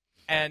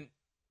and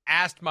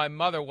asked my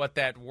mother what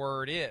that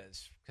word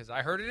is because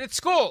I heard it at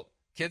school.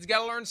 Kids got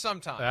to learn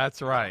sometime.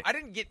 That's right. I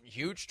didn't get in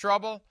huge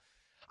trouble.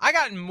 I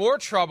got in more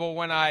trouble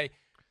when I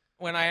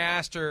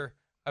asked her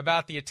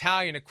about the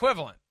Italian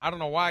equivalent. I don't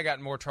know why I got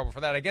in more trouble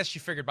for that. I guess she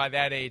figured by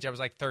that age, I was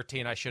like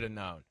 13, I should have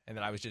known, and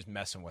that I was just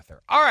messing with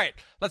her. All right,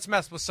 let's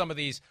mess with some of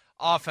these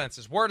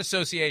offenses. Word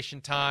association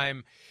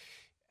time.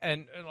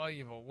 And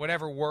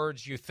whatever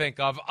words you think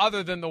of,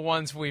 other than the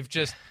ones we've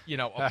just,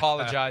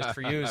 apologized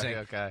for using.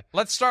 Okay.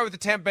 Let's start with the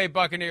Tampa Bay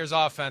Buccaneers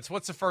offense.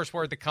 What's the first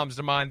word that comes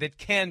to mind that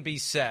can be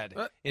said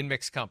in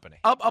mixed company?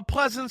 A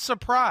pleasant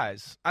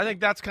surprise. I think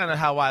that's kind of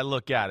how I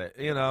look at it.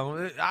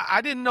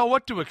 I didn't know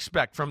what to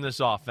expect from this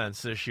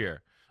offense this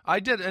year. I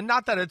did, and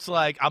not that it's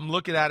like I'm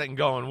looking at it and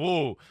going,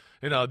 whoa,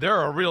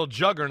 they're a real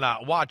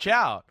juggernaut. Watch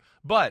out.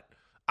 But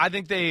I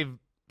think they've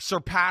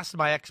surpassed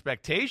my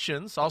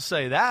expectations. I'll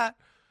say that.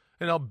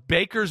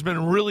 Baker's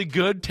been really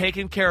good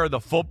taking care of the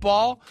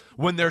football.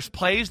 When there's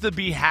plays to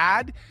be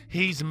had,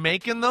 he's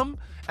making them.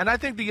 And I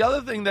think the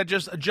other thing that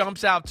just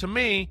jumps out to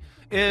me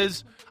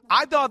is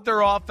I thought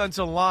their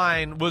offensive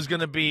line was going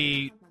to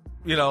be,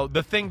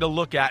 the thing to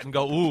look at and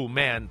go, ooh,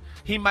 man,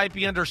 he might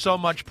be under so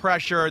much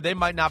pressure. They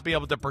might not be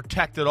able to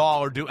protect it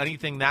all or do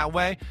anything that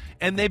way.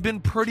 And they've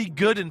been pretty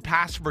good in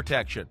pass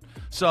protection.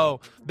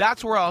 So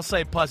that's where I'll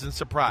say pleasant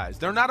surprise.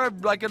 They're not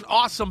an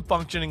awesome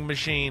functioning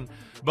machine,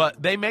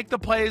 but they make the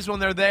plays when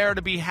they're there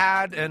to be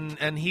had,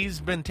 and he's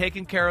been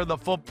taking care of the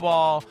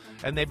football,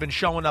 and they've been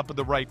showing up at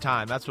the right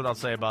time. That's what I'll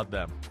say about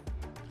them.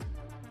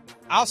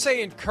 I'll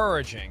say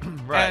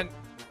encouraging. Right. And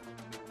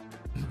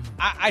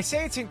I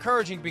say it's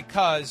encouraging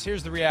because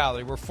here's the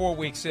reality. We're 4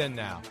 weeks in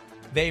now.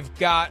 They've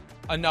got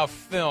enough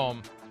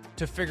film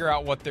to figure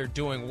out what they're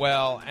doing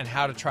well and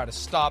how to try to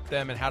stop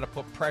them and how to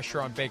put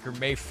pressure on Baker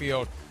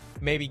Mayfield,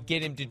 maybe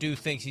get him to do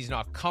things he's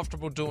not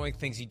comfortable doing,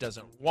 things he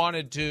doesn't want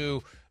to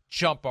do,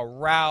 jump a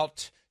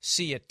route,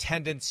 see a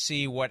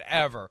tendency,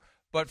 whatever.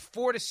 But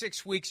 4 to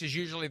 6 weeks is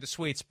usually the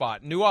sweet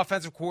spot. New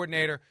offensive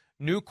coordinator,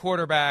 new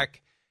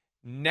quarterback.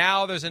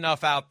 Now there's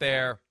enough out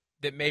there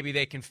that maybe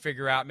they can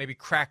figure out, maybe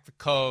crack the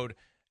code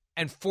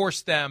and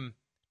force them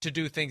to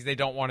do things they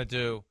don't want to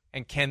do.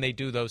 And can they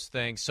do those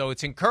things? So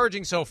it's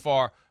encouraging so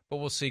far, but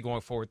we'll see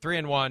going forward.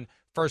 3-1,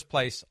 first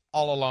place,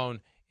 all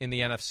alone in the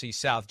NFC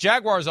South.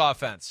 Jaguars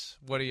offense,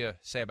 what do you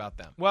say about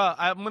them? Well,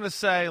 I'm going to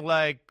say,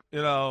 I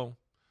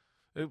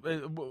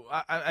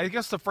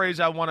guess the phrase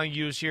I want to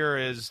use here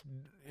is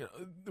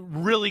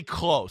really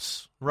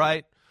close,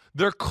 right?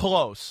 They're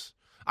close.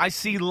 I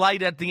see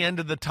light at the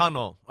end of the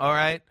tunnel, all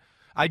right?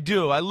 I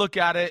do. I look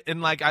at it,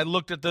 and I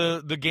looked at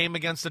the game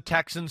against the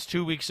Texans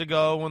 2 weeks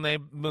ago when they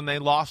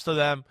lost to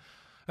them.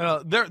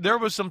 There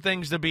was some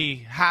things to be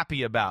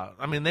happy about.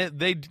 I mean,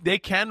 they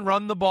can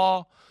run the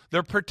ball.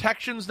 Their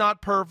protection's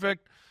not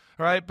perfect,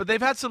 right? But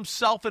they've had some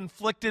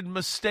self-inflicted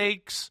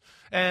mistakes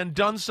and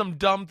done some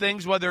dumb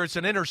things, whether it's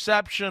an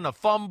interception, a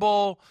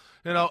fumble,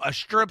 a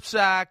strip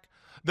sack.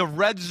 The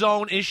red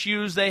zone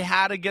issues they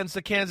had against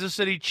the Kansas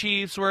City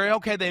Chiefs where,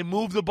 okay, they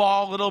move the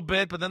ball a little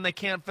bit, but then they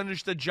can't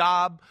finish the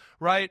job,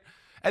 right?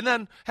 And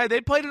then, hey,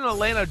 they played an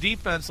Atlanta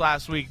defense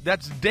last week.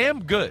 That's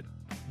damn good.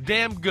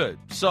 Damn good.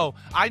 So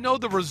I know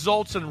the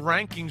results and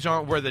rankings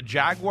aren't where the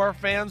Jaguar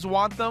fans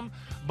want them,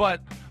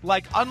 but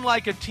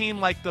unlike a team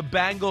like the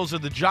Bengals or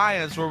the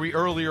Giants where we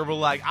earlier were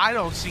like, I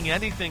don't see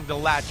anything to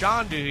latch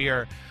on to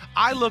here,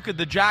 I look at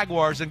the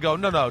Jaguars and go,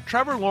 no,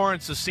 Trevor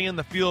Lawrence is seeing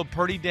the field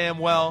pretty damn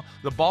well.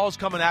 The ball's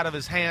coming out of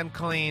his hand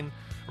clean,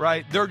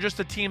 right? They're just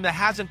a team that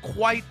hasn't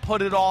quite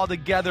put it all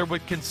together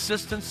with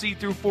consistency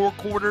through 4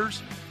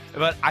 quarters,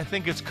 but I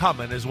think it's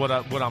coming is what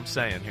I'm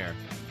saying here.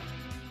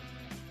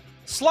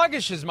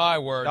 Sluggish is my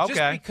word, okay.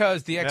 Just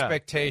because the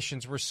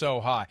expectations were so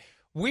high.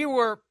 We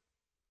were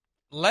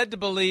led to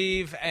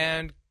believe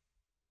and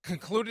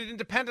concluded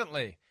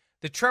independently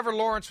that Trevor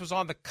Lawrence was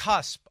on the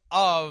cusp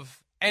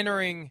of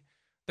entering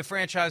the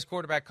franchise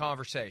quarterback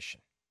conversation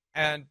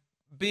and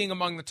being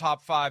among the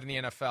top 5 in the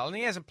NFL. And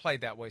he hasn't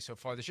played that way so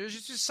far this year.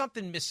 There's just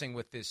something missing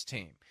with this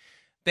team.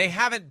 They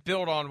haven't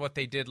built on what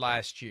they did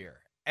last year.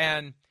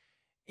 And,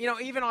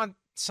 even on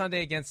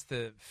Sunday against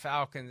the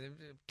Falcons,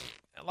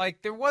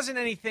 there wasn't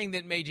anything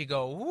that made you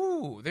go,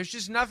 ooh, there's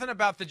just nothing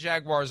about the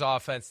Jaguars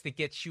offense that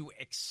gets you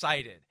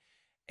excited.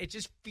 It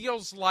just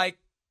feels like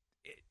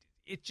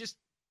it's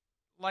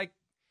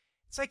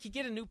like you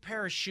get a new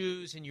pair of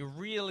shoes and you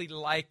really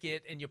like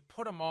it and you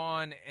put them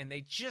on and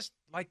they just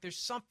there's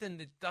something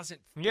that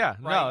doesn't fit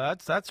right. No,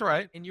 that's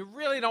right. And you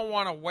really don't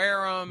want to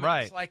wear them.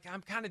 Right. It's like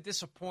I'm kind of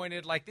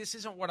disappointed. This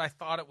isn't what I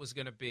thought it was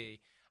going to be.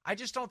 I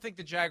just don't think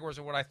the Jaguars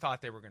are what I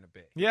thought they were going to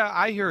be. Yeah,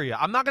 I hear you.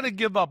 I'm not going to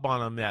give up on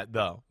them yet,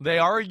 though. They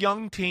are a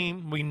young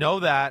team. We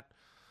know that.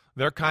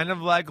 They're kind of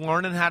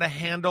learning how to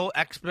handle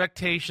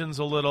expectations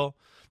a little.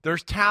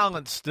 There's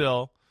talent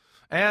still.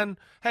 And,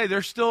 hey,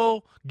 they're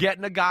still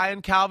getting a guy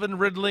in Calvin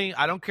Ridley.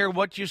 I don't care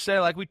what you say,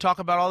 like we talk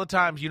about all the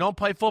time. You don't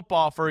play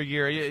football for a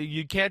year.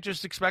 You can't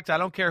just expect, I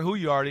don't care who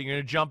you are, you're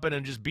going to jump in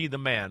and just be the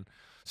man.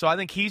 So I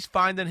think he's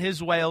finding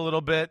his way a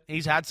little bit.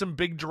 He's had some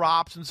big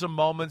drops and some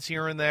moments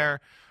here and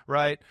there,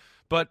 right?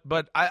 But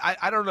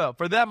I don't know.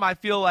 For them, I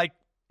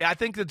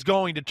think it's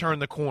going to turn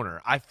the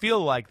corner. I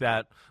feel like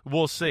that.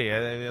 We'll see.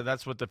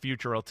 That's what the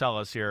future will tell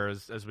us here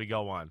as we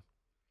go on.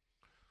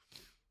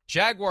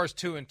 Jaguars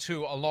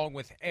 2-2, along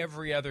with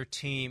every other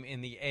team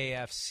in the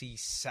AFC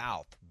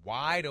South.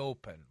 Wide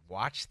open.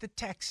 Watch the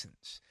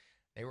Texans.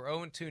 They were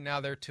 0-2,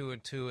 now they're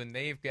 2-2, and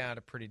they've got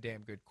a pretty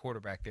damn good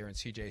quarterback there in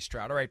C.J.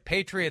 Stroud. All right,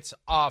 Patriots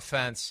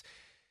offense.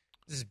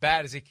 This is as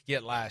bad as it could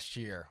get last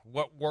year.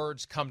 What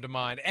words come to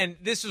mind? And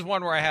this is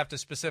one where I have to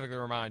specifically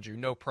remind you,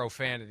 no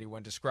profanity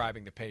when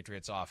describing the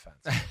Patriots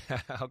offense.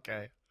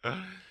 Okay.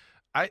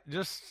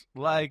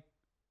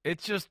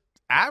 It's just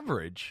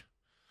average.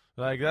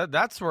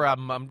 That's where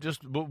I'm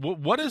just,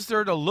 what is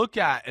there to look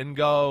at and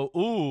go,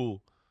 ooh,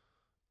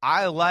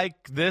 I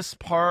like this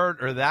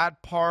part or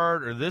that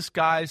part or this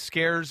guy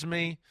scares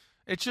me.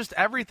 It's just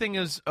everything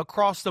is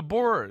across the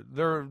board.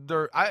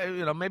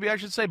 Maybe I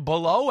should say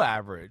below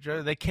average.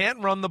 They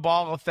can't run the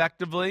ball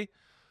effectively.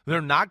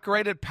 They're not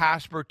great at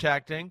pass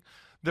protecting.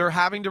 They're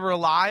having to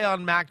rely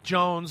on Mac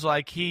Jones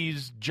like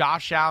he's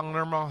Josh Allen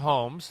or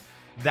Mahomes.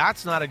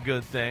 That's not a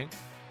good thing.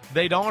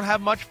 They don't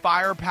have much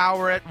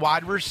firepower at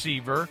wide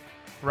receiver,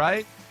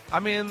 right? I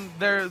mean,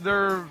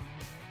 they're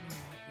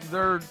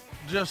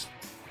just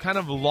kind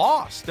of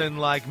lost in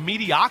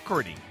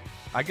mediocrity.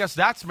 I guess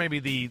that's maybe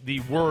the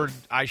word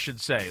I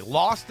should say.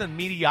 Lost in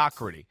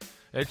mediocrity.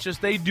 It's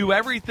just they do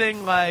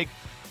everything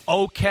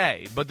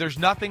okay, but there's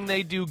nothing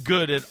they do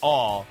good at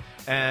all.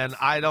 And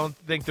I don't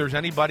think there's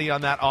anybody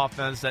on that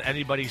offense that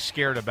anybody's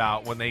scared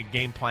about when they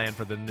game plan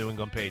for the New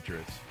England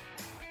Patriots.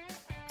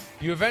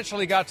 You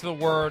eventually got to the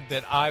word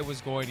that I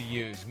was going to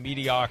use,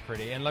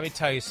 mediocrity. And let me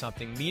tell you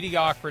something.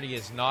 Mediocrity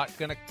is not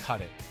going to cut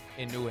it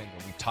in New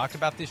England. We talked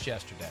about this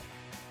yesterday.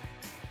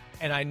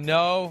 And I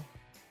know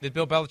that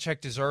Bill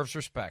Belichick deserves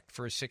respect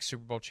for his 6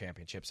 Super Bowl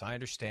championships. I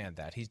understand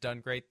that. He's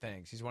done great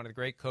things. He's one of the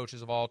great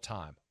coaches of all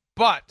time.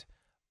 But,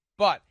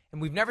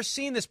 and we've never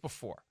seen this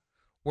before,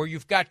 where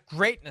you've got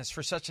greatness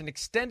for such an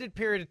extended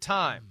period of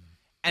time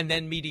and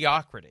then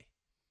mediocrity.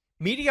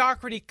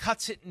 Mediocrity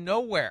cuts it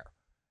nowhere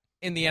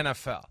in the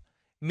NFL.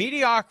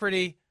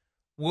 Mediocrity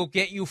will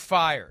get you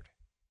fired.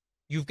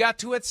 You've got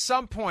to, at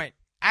some point,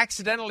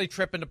 accidentally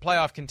trip into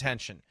playoff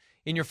contention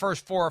in your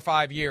first 4 or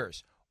 5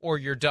 years, or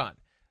you're done.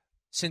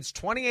 Since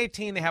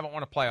 2018, they haven't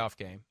won a playoff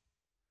game.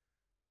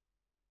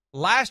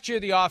 Last year,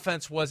 the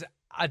offense was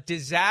a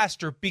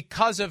disaster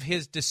because of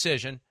his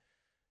decision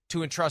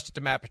to entrust it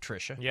to Matt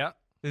Patricia. Yeah.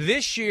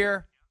 This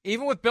year,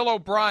 even with Bill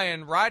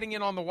O'Brien riding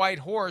in on the white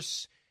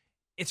horse,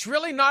 it's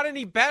really not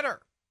any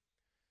better.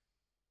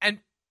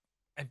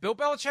 And Bill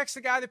Belichick's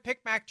the guy that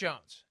picked Mac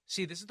Jones.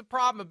 See, this is the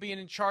problem of being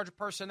in charge of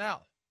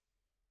personnel.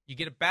 You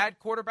get a bad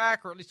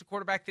quarterback, or at least a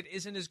quarterback that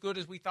isn't as good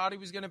as we thought he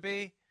was going to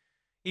be.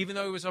 even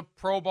though he was a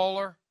Pro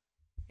Bowler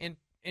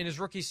in his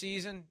rookie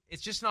season.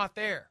 It's just not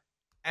there.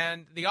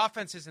 And the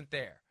offense isn't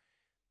there.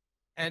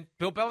 And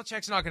Bill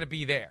Belichick's not going to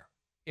be there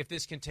if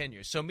this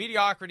continues. So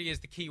mediocrity is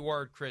the key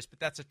word, Chris, but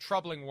that's a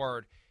troubling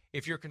word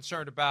if you're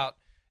concerned about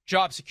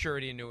job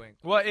security in New England.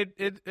 Well,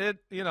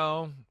 it you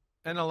know,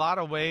 in a lot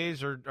of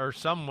ways or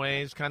some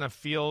ways kind of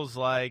feels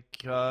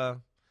like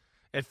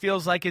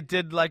it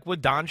did like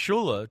with Don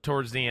Shula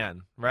towards the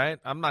end, right?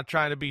 I'm not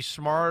trying to be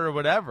smart or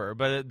whatever,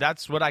 but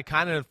that's what I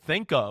kind of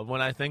think of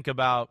when I think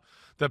about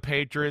the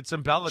Patriots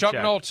and Belichick. Chuck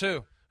Noll,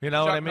 too. You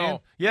know what I mean?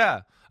 Noll.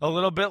 Yeah, a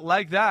little bit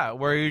like that,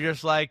 where you're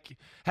just like,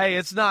 hey,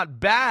 it's not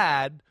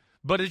bad,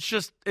 but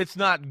it's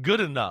not good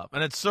enough.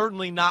 And it's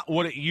certainly not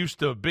what it used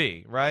to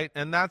be, right?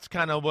 And that's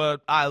kind of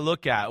what I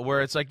look at,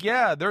 where it's like,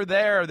 yeah, they're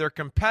there, they're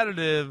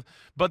competitive,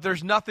 but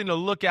there's nothing to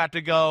look at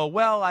to go,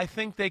 well, I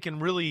think they can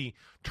really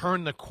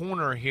turn the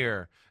corner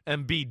here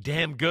and be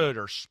damn good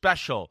or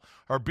special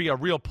or be a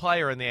real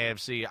player in the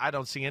AFC. I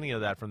don't see any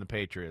of that from the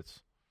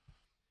Patriots.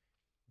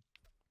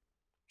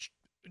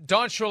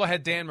 Don Shula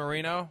had Dan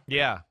Marino.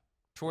 Yeah.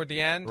 Toward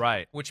the end.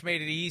 Right. Which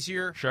made it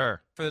easier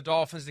for the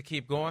Dolphins to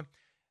keep going.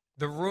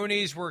 The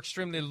Rooneys were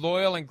extremely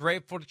loyal and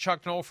grateful to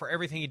Chuck Noll for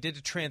everything he did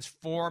to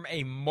transform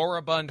a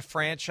moribund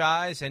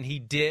franchise, and he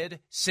did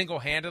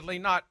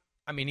single-handedly.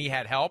 He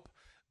had help,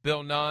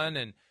 Bill Nunn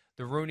and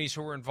the Rooneys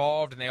who were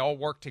involved, and they all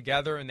worked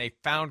together, and they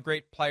found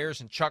great players,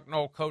 and Chuck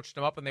Noll coached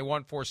them up, and they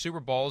won 4 Super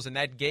Bowls, and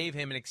that gave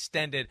him an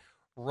extended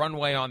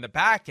runway on the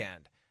back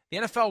end. The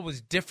NFL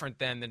was different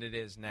then than it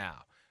is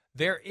now.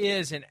 There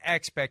is an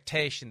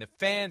expectation. The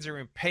fans are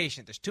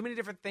impatient. There's too many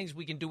different things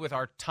we can do with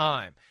our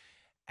time.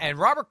 And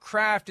Robert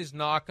Kraft is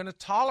not going to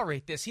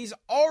tolerate this. He's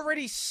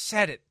already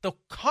said it. The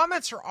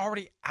comments are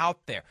already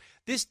out there.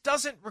 This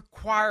doesn't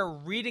require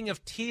reading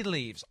of tea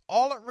leaves.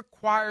 All it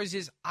requires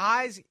is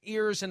eyes,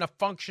 ears, and a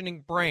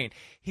functioning brain.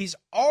 He's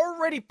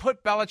already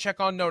put Belichick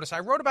on notice. I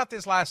wrote about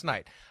this last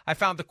night. I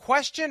found the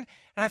question,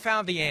 and I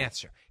found the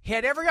answer. He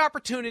had every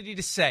opportunity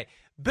to say,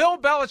 Bill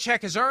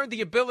Belichick has earned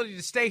the ability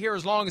to stay here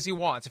as long as he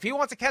wants. If he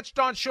wants to catch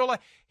Don Shula,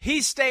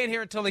 he's staying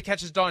here until he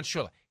catches Don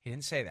Shula. He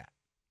didn't say that.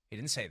 He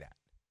didn't say that.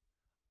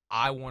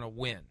 I want to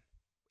win.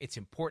 It's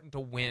important to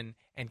win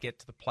and get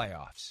to the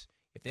playoffs.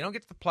 If they don't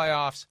get to the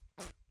playoffs,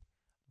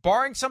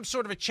 barring some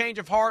sort of a change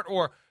of heart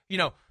or,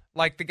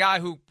 like the guy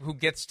who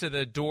gets to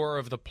the door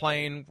of the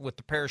plane with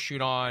the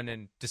parachute on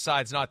and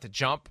decides not to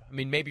jump.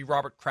 Maybe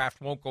Robert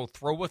Kraft won't go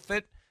through with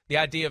it. The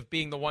idea of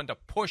being the one to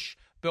push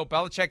Bill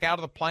Belichick out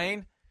of the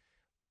plane.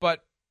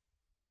 But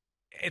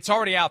it's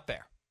already out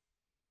there.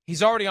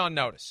 He's already on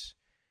notice.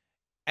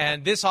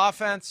 And this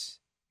offense,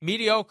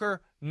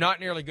 mediocre, not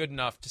nearly good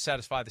enough to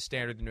satisfy the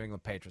standard of the New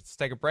England Patriots. Let's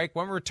take a break.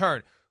 When we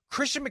return,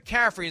 Christian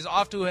McCaffrey is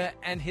off to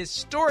an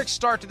historic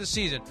start to the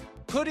season.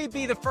 Could he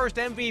be the first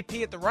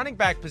MVP at the running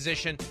back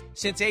position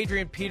since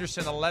Adrian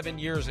Peterson 11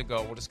 years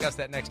ago? We'll discuss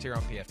that next here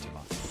on PFT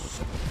Live.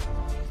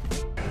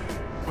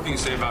 What can you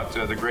say about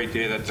the great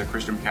day that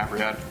Christian McCaffrey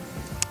had?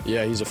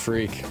 Yeah, he's a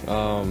freak.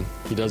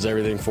 He does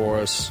everything for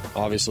us,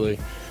 obviously.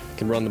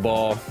 Can run the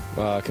ball,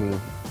 can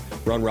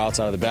run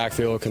routes out of the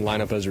backfield, can line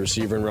up as a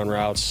receiver and run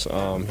routes.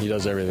 He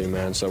does everything,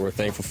 man. So we're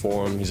thankful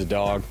for him. He's a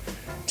dog.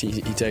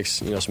 He takes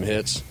some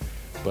hits,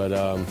 but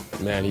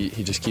man,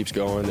 he just keeps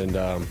going. And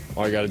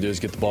all you got to do is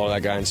get the ball to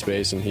that guy in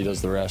space, and he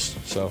does the rest.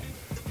 So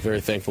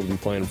very thankful to be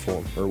playing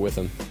for him or with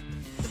him.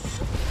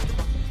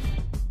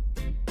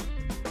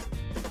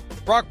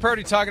 Brock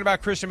Purdy talking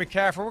about Christian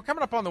McCaffrey. We're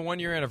coming up on the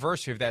 1-year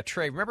anniversary of that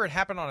trade. Remember, it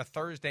happened on a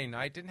Thursday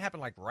night. Didn't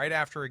happen like right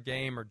after a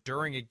game or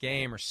during a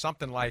game or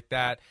something like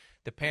that.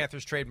 The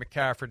Panthers trade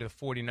McCaffrey to the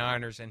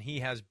 49ers, and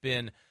he has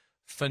been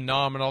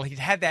phenomenal. He'd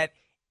had that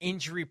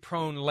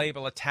injury-prone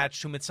label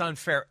attached to him. It's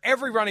unfair.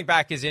 Every running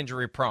back is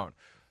injury-prone.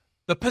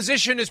 The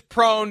position is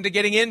prone to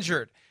getting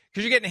injured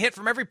because you're getting hit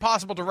from every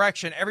possible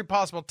direction, every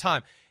possible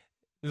time.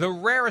 The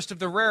rarest of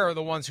the rare are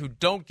the ones who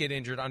don't get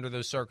injured under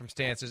those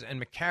circumstances, and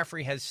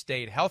McCaffrey has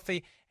stayed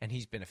healthy, and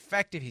he's been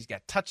effective. He's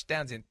got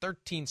touchdowns in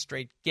 13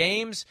 straight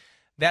games.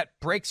 That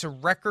breaks a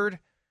record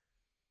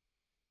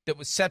that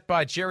was set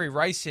by Jerry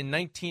Rice in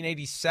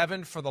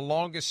 1987 for the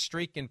longest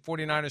streak in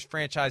 49ers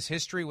franchise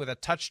history with a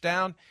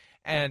touchdown.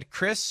 And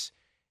Chris,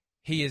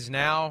 he is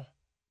now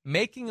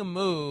making a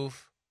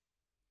move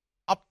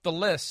up the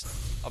list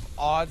of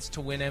odds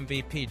to win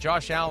MVP.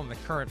 Josh Allen, the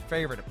current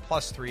favorite at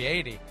plus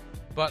 380.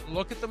 But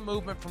look at the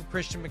movement from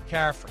Christian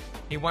McCaffrey.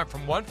 He went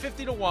from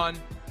 150 to 1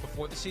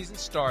 before the season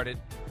started.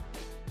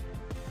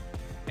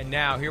 And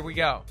now, here we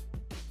go.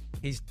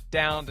 He's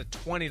down to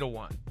 20 to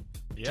 1.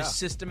 Yeah. Just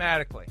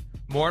systematically.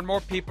 More and more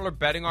people are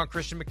betting on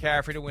Christian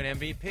McCaffrey to win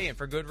MVP, and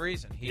for good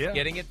reason. He's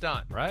getting it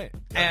done. Right.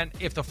 And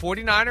if the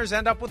 49ers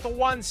end up with the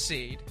 1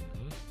 seed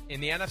in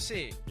the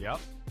NFC,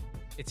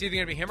 it's either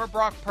going to be him or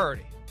Brock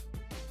Purdy.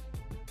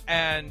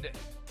 And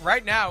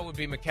right now it would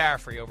be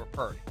McCaffrey over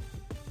Purdy.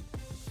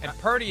 And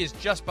Purdy is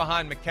just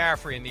behind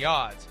McCaffrey in the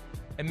odds.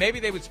 And maybe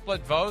they would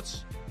split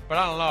votes, but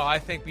I don't know. I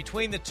think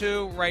between the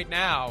two right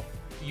now,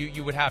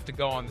 you would have to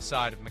go on the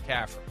side of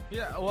McCaffrey.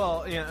 Yeah,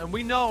 well, and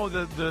we know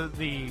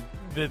the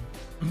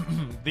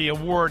the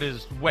award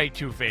is way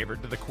too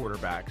favored to the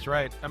quarterbacks,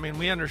 right? I mean,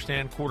 we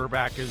understand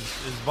quarterback is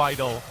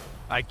vital.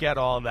 I get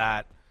all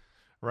that,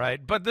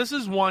 right? But this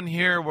is one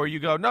here where you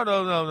go, no.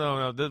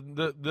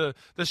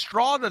 The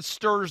straw that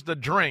stirs the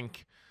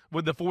drink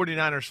with the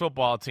 49ers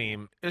football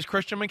team is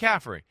Christian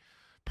McCaffrey.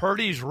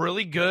 Purdy's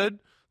really good.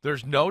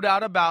 There's no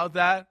doubt about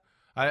that.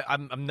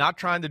 I'm not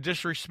trying to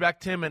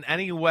disrespect him in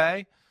any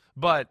way,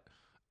 but,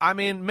 I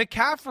mean,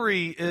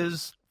 McCaffrey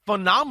is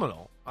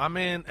phenomenal. I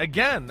mean,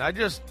 again,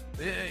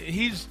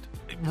 he's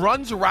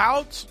runs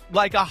routes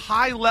like a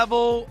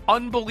high-level,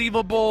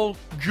 unbelievable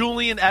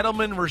Julian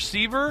Edelman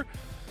receiver.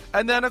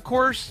 And then, of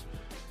course,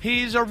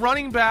 he's a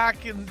running back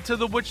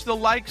to which the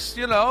likes,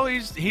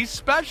 he's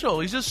special.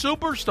 He's a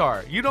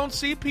superstar. You don't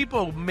see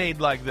people made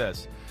like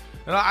this.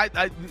 And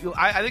I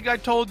think I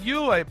told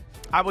you,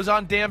 I was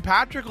on Dan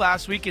Patrick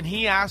last week, and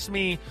he asked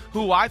me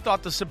who I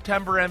thought the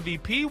September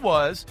MVP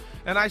was,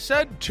 and I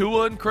said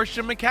Tua and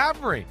Christian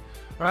McCaffrey,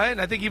 right?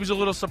 And I think he was a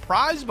little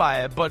surprised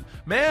by it. But,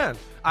 man,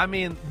 I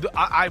mean,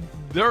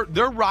 they're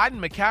riding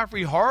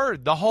McCaffrey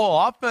hard. The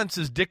whole offense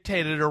is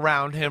dictated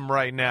around him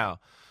right now.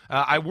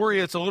 I worry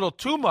it's a little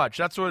too much.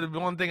 That's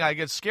one thing I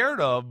get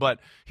scared of, but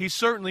he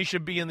certainly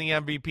should be in the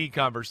MVP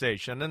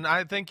conversation. And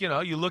I think,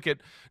 you look at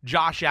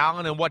Josh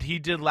Allen and what he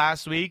did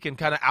last week and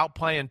kind of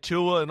outplaying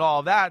Tua and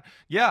all that,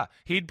 yeah,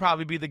 he'd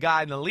probably be the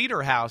guy in the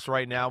leader house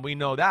right now. We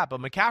know that.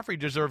 But McCaffrey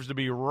deserves to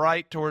be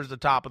right towards the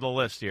top of the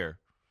list here.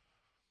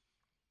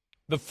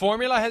 The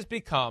formula has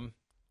become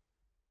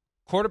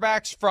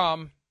quarterbacks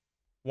from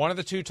one of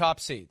the two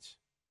top seeds.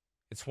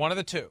 It's one of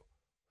the two.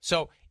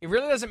 So it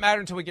really doesn't matter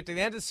until we get to the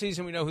end of the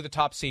season. We know who the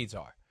top seeds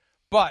are.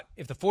 But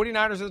if the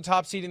 49ers are the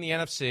top seed in the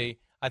NFC,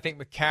 I think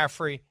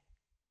McCaffrey,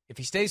 if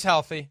he stays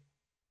healthy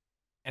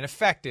and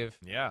effective,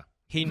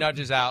 he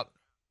nudges out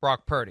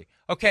Brock Purdy.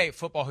 Okay,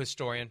 football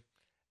historian,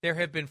 there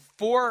have been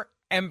 4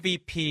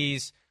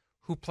 MVPs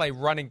who play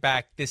running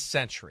back this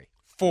century.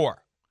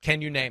 4.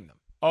 Can you name them?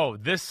 Oh,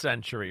 this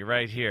century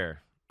right here.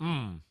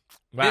 Wow.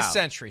 This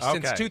century,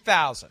 since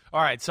 2000.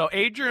 All right, so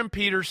Adrian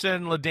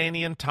Peterson,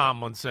 LaDainian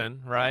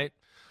Tomlinson, right?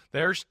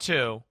 There's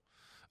 2.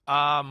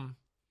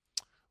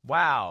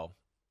 Wow.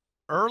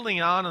 Early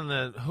on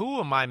in who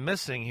am I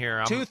missing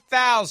here?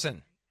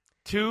 2000.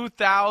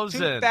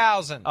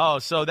 2000. Oh,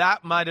 so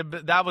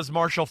that was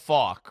Marshall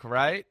Faulk,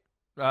 right?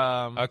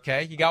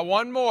 Okay, you got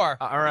one more.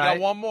 All right. You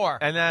got one more.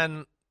 And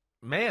then,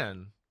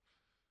 man,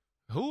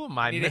 who am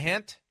I? Need a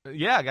hint?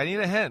 Yeah, I need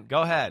a hint.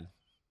 Go ahead.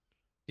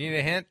 You need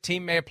a hint?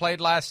 Team may have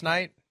played last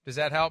night. Does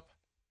that help?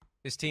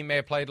 His team may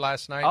have played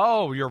last night.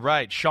 Oh, you're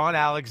right. Sean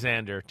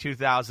Alexander,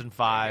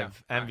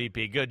 2005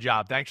 MVP. Good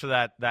job. Thanks for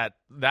that.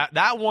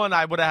 That one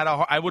I would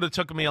have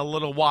took me a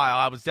little while.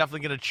 I was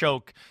definitely going to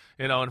choke,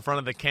 in front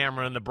of the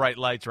camera and the bright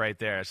lights right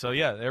there. So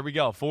yeah, there we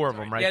go. 4 of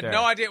them right there. You had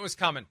no idea it was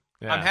coming.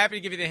 Yeah. I'm happy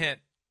to give you the hint.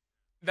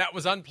 That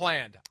was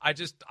unplanned. I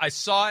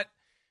saw it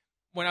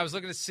when I was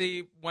looking to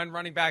see when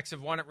running backs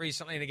have won it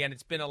recently. And again,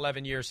 it's been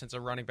 11 years since a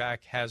running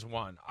back has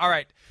won. All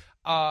right.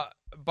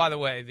 By the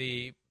way,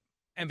 the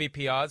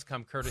MVP odds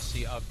come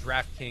courtesy of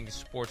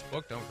DraftKings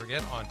Sportsbook. Don't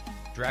forget, on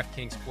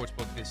DraftKings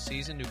Sportsbook this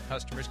season, new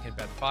customers can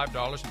bet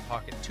 $5 and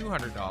pocket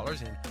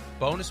 $200 in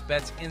bonus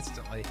bets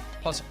instantly.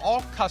 Plus,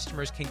 all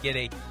customers can get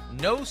a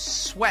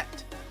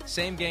no-sweat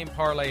same-game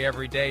parlay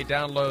every day.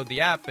 Download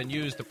the app and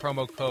use the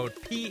promo code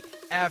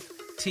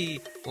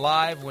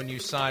PFTLive when you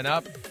sign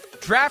up.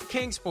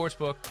 DraftKings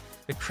Sportsbook,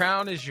 the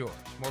crown is yours.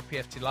 More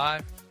PFT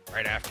Live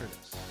right after this.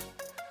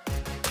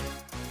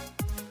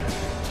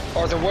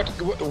 Arthur,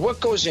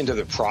 what goes into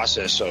the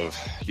process of,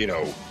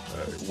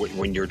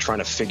 when you're trying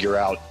to figure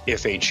out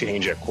if a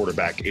change at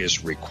quarterback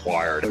is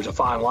required? There's a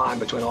fine line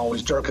between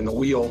always jerking the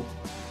wheel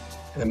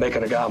and then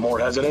making a guy more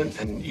hesitant,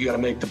 and you got to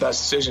make the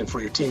best decision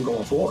for your team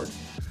going forward.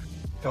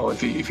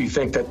 If you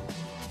think that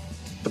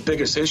the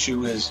biggest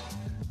issue is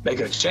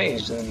making a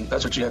change, then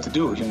that's what you have to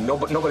do.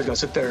 Nobody's going to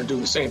sit there and do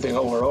the same thing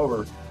over and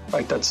over,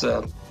 right? That's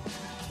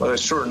whether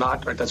it's true or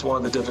not, right? That's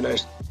one of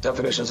the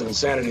definitions of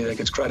insanity that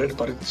gets credited,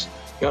 but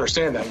you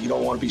understand that. You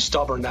don't want to be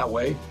stubborn that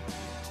way.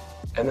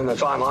 And then the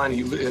fine line,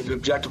 you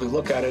objectively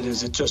look at it,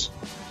 is it just,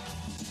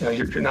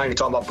 you're talking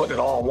about putting it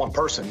all on one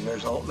person.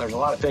 There's a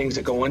lot of things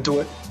that go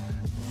into it.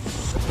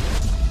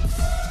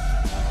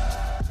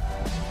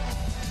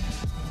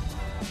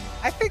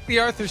 I think the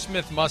Arthur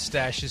Smith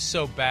mustache is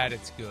so bad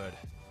it's good.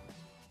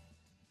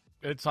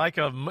 It's like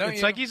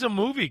he's a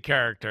movie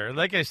character.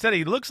 Like I said,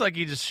 he looks like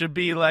he just should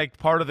be like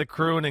part of the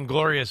crew in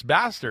Inglourious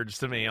Bastards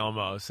to me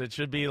almost. It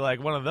should be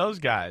like one of those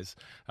guys.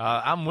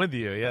 I'm with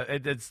you. Yeah,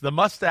 it's the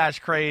mustache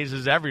craze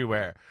is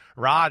everywhere.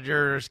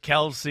 Rodgers,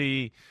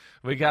 Kelsey,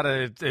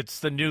 it's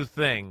the new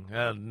thing.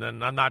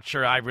 And I'm not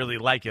sure I really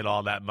like it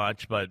all that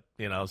much, but,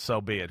 so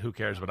be it. Who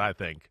cares what I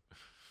think?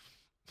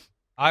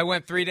 I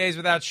went 3 days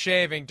without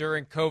shaving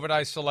during COVID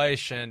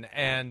isolation,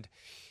 and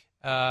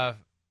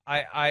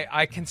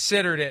I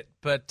considered it,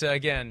 but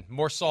again,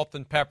 more salt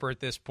than pepper at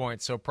this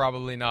point, so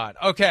probably not.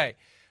 Okay,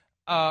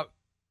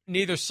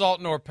 neither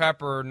salt nor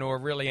pepper nor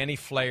really any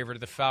flavor to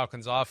the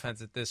Falcons'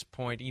 offense at this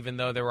point, even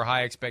though there were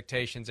high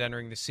expectations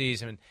entering the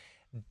season.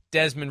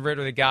 Desmond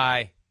Ridder, the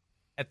guy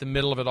at the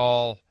middle of it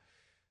all.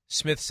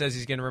 Smith says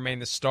he's going to remain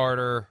the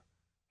starter.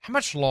 How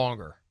much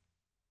longer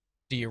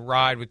do you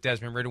ride with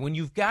Desmond Ridder when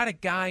you've got a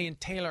guy in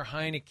Taylor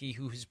Heineke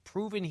who has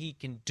proven he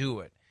can do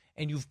it,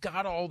 and you've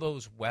got all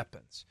those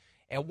weapons?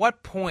 At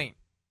what point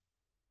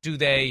do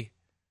they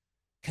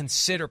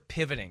consider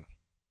pivoting,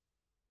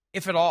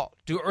 if at all?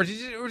 Or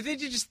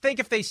did you just think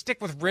if they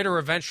stick with Ridder,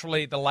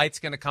 eventually the light's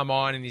going to come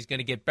on and he's going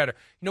to get better?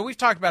 We've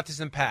talked about this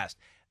in the past.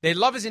 They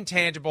love his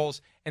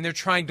intangibles, and they're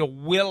trying to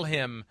will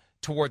him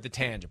toward the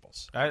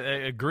tangibles. I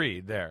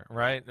agree there,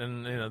 right?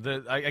 And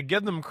I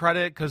give them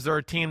credit because they're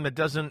a team that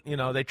doesn't,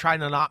 they try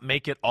to not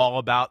make it all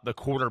about the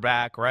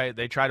quarterback, right?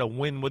 They try to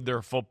win with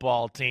their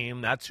football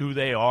team. That's who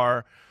they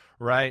are,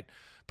 right?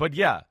 But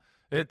yeah,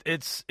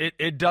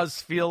 it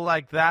does feel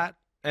like that,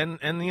 and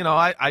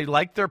I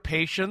like their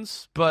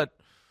patience, but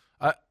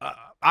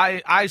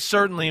I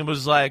certainly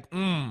was like,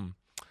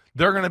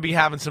 they're going to be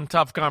having some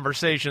tough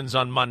conversations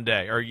on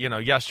Monday or,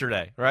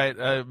 yesterday, right?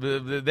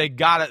 They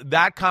got it.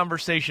 That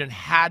conversation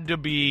had to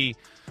be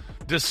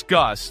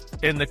discussed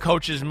in the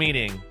coaches'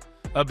 meeting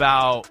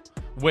about,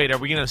 wait, are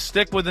we going to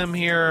stick with him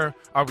here?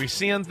 Are we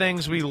seeing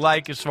things we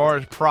like as far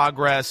as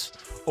progress,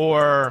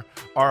 or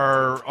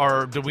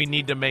do we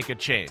need to make a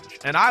change?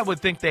 And I would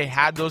think they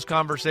had those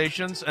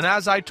conversations. And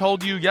as I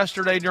told you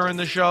yesterday during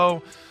the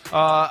show,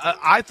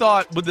 I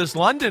thought with this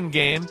London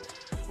game,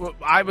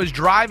 I was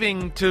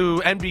driving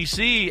to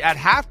NBC at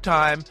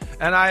halftime,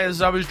 and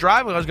as I was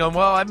driving, I was going,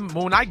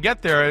 when I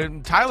get there,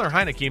 Tyler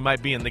Heineke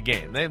might be in the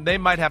game. They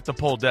might have to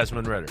pull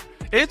Desmond Ridder.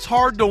 It's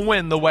hard to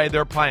win the way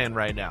they're playing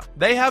right now.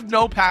 They have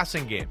no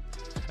passing game.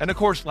 And, of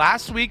course,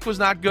 last week was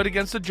not good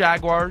against the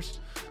Jaguars.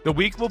 The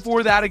week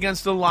before that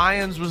against the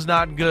Lions was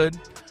not good.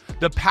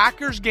 The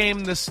Packers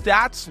game, the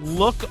stats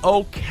look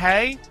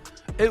okay.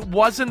 It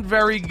wasn't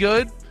very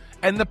good.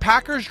 And the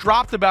Packers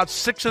dropped about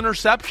 6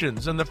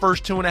 interceptions in the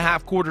first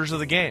 2.5 quarters of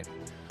the game.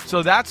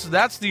 So that's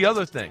the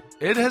other thing.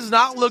 It has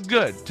not looked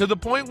good, to the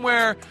point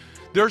where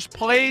there's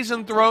plays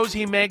and throws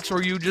he makes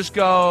where you just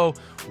go,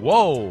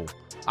 whoa,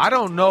 I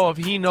don't know if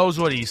he knows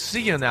what he's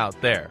seeing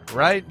out there,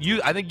 right?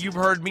 I think you've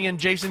heard me and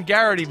Jason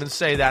Garrett even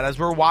say that as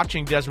we're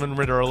watching Desmond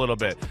Ridder a little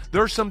bit.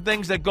 There's some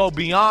things that go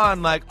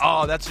beyond like,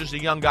 oh, that's just a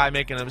young guy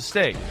making a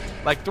mistake.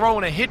 Like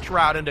throwing a hitch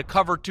route into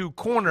cover 2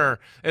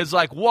 corner is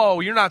like, whoa,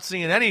 you're not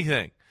seeing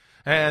anything.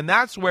 And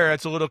that's where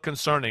it's a little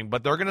concerning.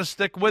 But they're going to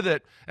stick with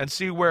it and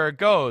see where it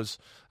goes.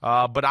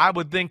 But I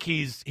would think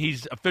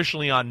he's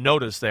officially on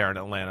notice there in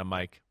Atlanta,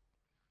 Mike.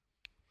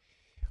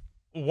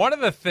 One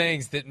of the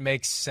things that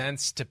makes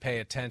sense to pay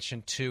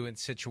attention to in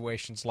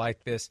situations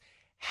like this,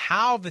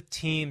 how the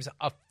team's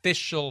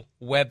official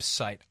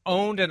website,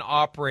 owned and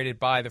operated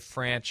by the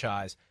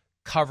franchise,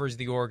 covers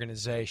the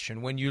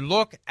organization. When you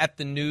look at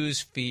the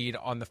news feed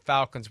on the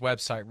Falcons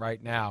website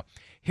right now,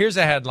 here's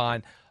a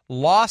headline: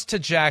 loss to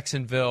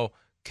Jacksonville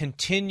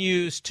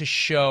continues to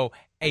show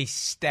a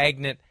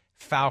stagnant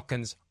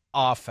Falcons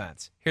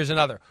offense. Here's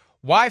another: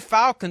 why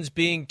Falcons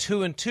being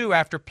 2-2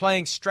 after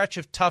playing stretch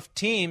of tough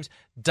teams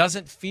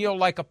doesn't feel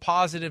like a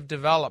positive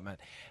development.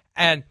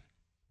 And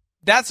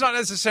that's not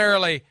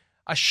necessarily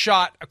a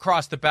shot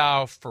across the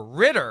bow for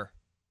Ridder.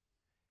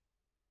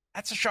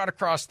 That's a shot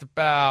across the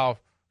bow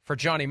for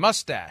Johnny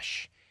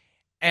Mustache.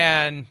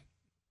 And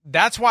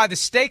that's why the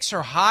stakes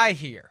are high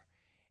here.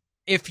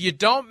 If you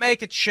don't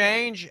make a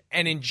change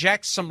and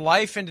inject some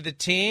life into the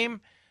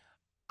team,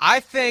 I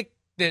think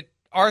that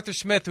Arthur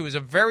Smith, who is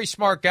a very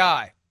smart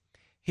guy,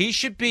 he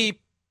should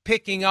be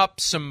picking up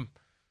some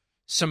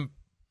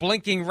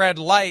blinking red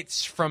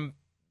lights from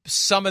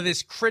some of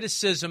this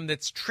criticism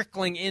that's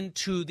trickling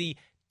into the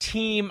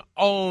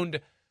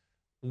team-owned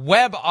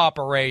web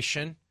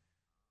operation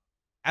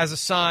as a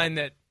sign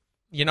that,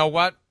 you know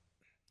what,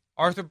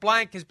 Arthur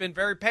Blank has been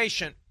very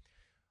patient.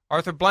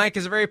 Arthur Blank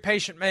is a very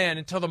patient man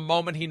until the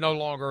moment he no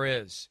longer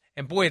is.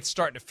 And boy, it's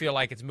starting to feel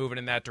like it's moving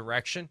in that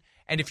direction.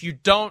 And if you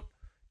don't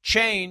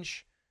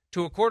change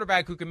to a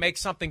quarterback who can make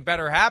something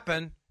better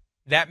happen,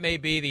 that may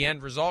be the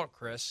end result,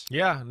 Chris.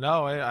 Yeah,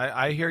 no,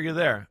 I hear you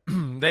there.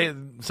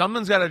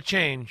 Someone's got to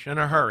change in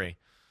a hurry.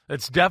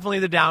 It's definitely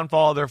the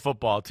downfall of their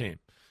football team.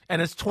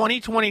 And it's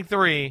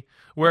 2023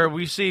 where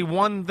we see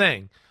one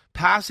thing: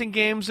 passing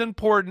game's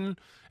important,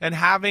 and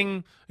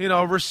having,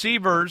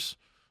 receivers.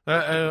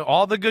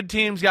 All the good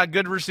teams got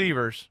good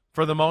receivers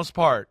for the most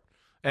part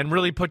and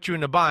really put you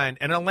in a bind.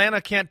 And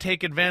Atlanta can't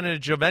take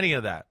advantage of any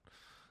of that.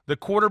 The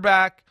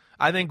quarterback,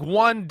 I think,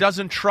 one,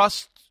 doesn't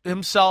trust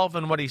himself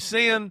and what he's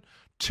seeing.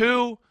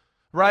 Two,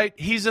 right,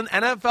 he's an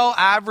NFL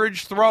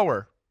average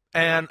thrower.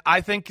 And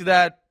I think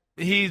that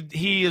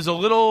he is a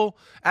little,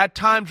 at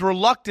times,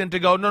 reluctant to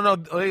go, no,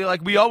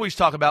 like we always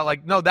talk about,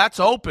 like, no, that's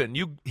open.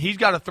 He's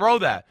got to throw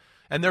that.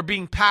 And they're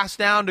being passed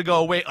down to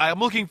go, wait, I'm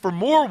looking for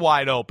more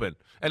wide open.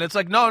 And it's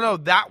like, no,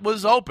 that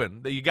was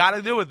open. You got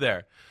to do it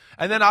there.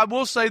 And then I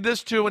will say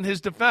this, too, in his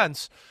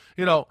defense.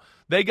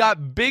 They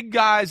got big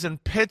guys in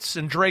Pitts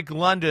and Drake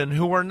London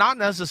who are not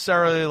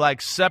necessarily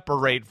like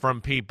separate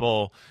from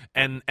people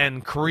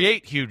and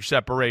create huge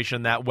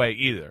separation that way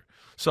either.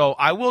 So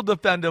I will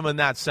defend him in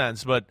that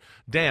sense, but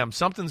damn,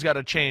 something's got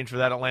to change for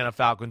that Atlanta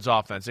Falcons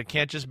offense. It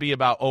can't just be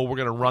about, we're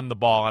going to run the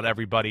ball on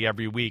everybody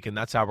every week, and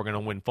that's how we're going to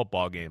win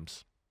football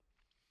games.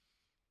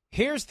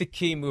 Here's the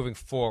key moving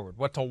forward,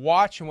 what to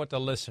watch and what to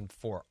listen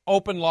for.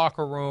 Open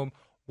locker room,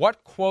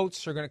 what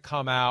quotes are going to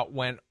come out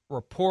when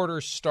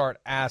reporters start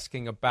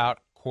asking about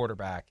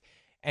quarterback,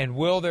 and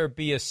will there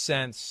be a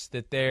sense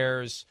that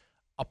there's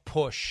a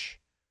push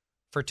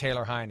for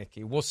Taylor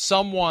Heineke? Will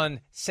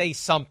someone say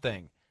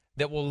something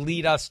that will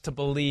lead us to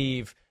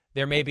believe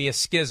there may be a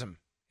schism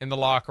in the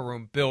locker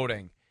room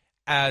building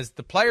as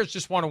the players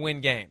just want to win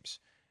games?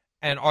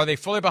 And are they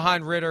fully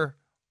behind Ridder?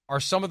 Are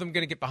some of them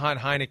going to get behind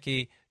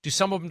Heineke? Do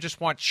some of them just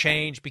want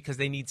change because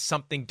they need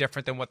something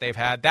different than what they've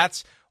had?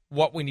 That's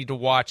what we need to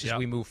watch as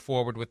we move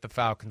forward with the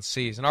Falcons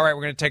season. All right,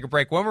 we're going to take a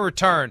break. When we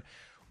return,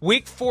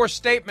 Week 4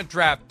 statement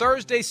draft,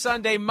 Thursday,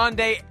 Sunday,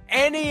 Monday,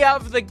 any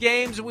of the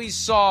games we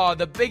saw,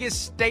 the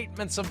biggest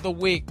statements of the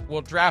week,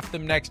 we'll draft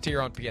them next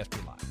here on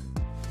PSP Live.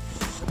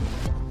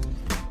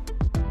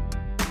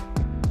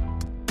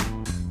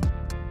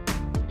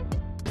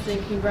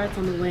 Congrats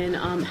on the win.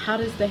 How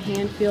does the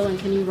hand feel, and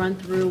can you run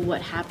through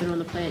what happened on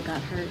the play it got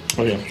hurt?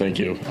 Oh, yeah, thank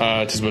you.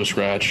 It's a bit of a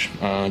scratch,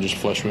 just a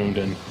flesh wound,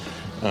 and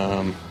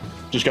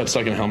just got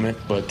stuck in a helmet,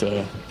 but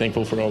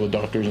thankful for all the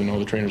doctors and all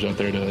the trainers out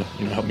there to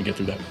help me get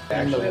through that.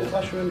 Actually a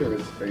flesh wound, or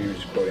are you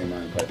just quoting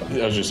Monty Python?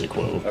 That was just a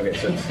quote. Okay,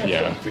 so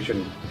yeah. We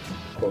shouldn't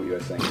quote you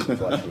as saying it's a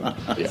flesh wound.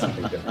 It's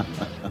something different.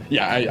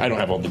 Yeah, I don't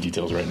have all the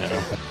details right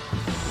now.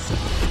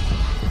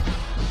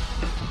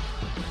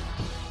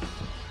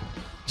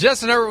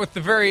 Justin Herbert with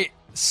the very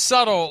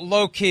subtle,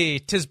 low-key,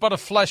 'tis but a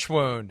flesh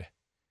wound.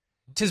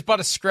 'Tis but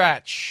a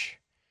scratch.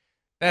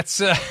 That's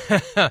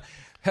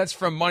that's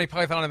from Monty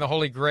Python and the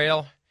Holy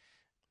Grail,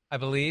 I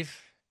believe.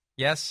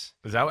 Yes?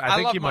 Is that? I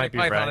think love you Monty might be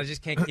Python. right. I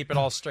just can't keep it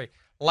all straight.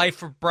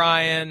 Life of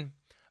Brian,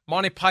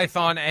 Monty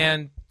Python,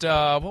 and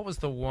what was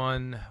the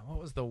one? What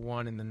was the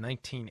one in the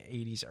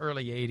 1980s,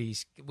 early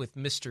 80s with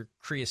Mr.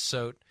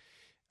 Creosote?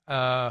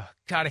 God,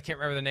 I can't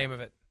remember the name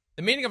of it.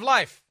 The Meaning of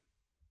Life.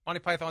 Monty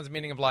Python's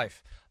Meaning of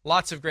Life.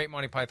 Lots of great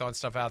Monty Python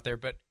stuff out there,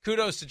 but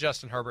kudos to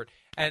Justin Herbert.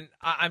 And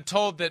I'm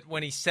told that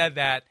when he said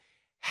that,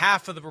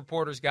 half of the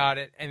reporters got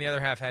it, and the other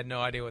half had no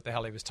idea what the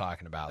hell he was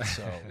talking about.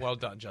 So well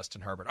done,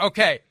 Justin Herbert.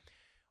 Okay,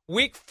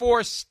 Week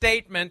 4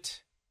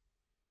 statement.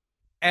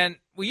 And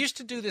we used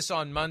to do this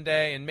on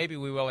Monday, and maybe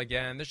we will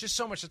again. There's just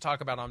so much to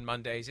talk about on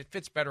Mondays. It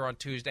fits better on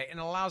Tuesday, and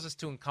allows us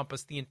to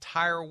encompass the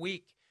entire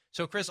week.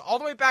 So, Chris, all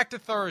the way back to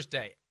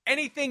Thursday,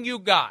 anything you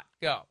got,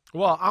 go.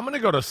 Well, I'm going to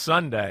go to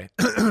Sunday.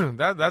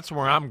 That's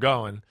where I'm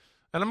going.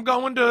 And I'm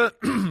going to,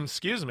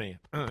 excuse me,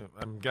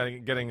 I'm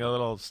getting a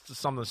little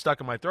something stuck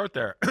in my throat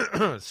there.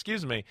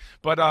 Excuse me.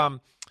 But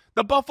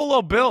the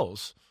Buffalo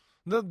Bills,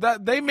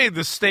 they made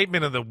the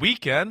statement of the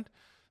weekend.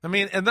 I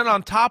mean, and then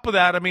on top of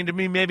that, I mean, to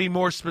be maybe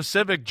more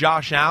specific,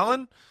 Josh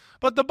Allen.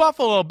 But the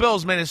Buffalo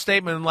Bills made a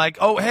statement like,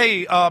 oh,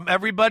 hey,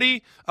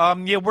 everybody,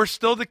 yeah, we're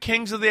still the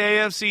kings of the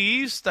AFC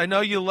East. I know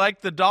you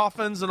like the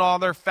Dolphins and all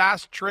their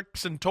fast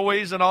tricks and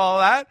toys and all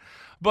that.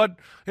 But,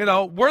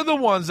 we're the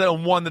ones that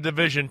won the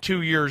division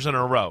 2 years in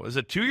a row. Is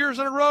it 2 years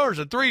in a row or is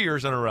it 3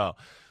 years in a row?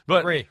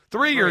 But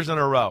three years in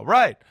a row,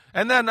 right.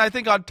 And then I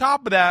think on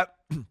top of that,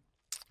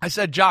 I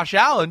said Josh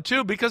Allen,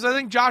 too, because I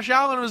think Josh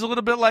Allen was a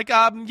little bit like,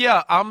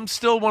 yeah, I'm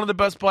still one of the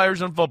best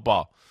players in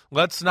football.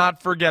 Let's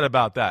not forget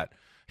about that.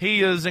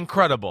 He is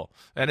incredible,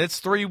 and it's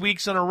 3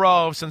 weeks in a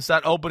row since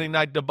that opening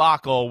night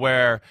debacle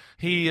where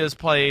he has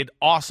played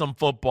awesome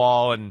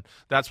football, and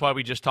that's why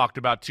we just talked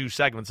about 2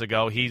 segments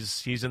ago.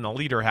 He's in the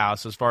leader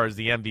house as far as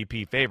the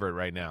MVP favorite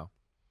right now.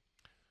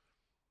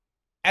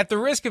 At the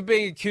risk of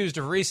being accused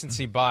of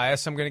recency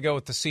bias, I'm going to go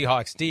with the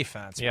Seahawks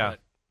defense. Yeah. But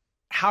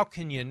how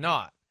can you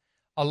not?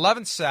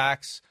 11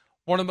 sacks,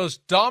 one of the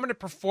most dominant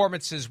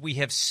performances we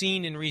have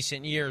seen in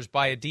recent years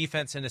by a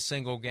defense in a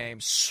single game,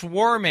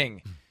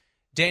 swarming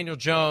Daniel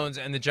Jones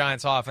and the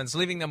Giants offense,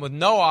 leaving them with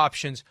no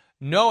options,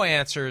 no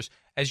answers.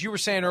 As you were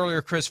saying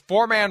earlier, Chris,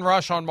 4-man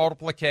rush on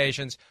multiple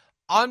occasions.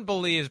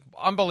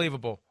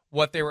 Unbelievable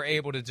what they were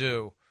able to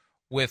do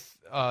with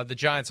the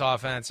Giants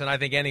offense. And I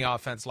think any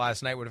offense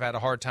last night would have had a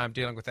hard time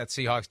dealing with that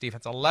Seahawks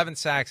defense. 11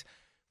 sacks,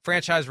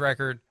 franchise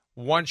record,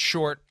 one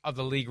short of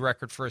the league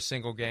record for a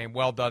single game.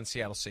 Well done,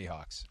 Seattle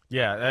Seahawks.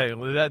 Yeah,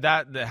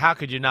 that how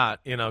could you not,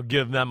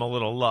 give them a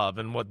little love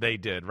in what they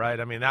did, right?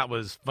 I mean, that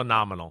was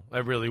phenomenal.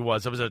 It really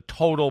was. It was a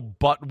total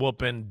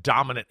butt-whooping,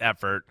 dominant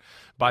effort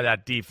by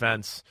that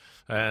defense,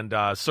 and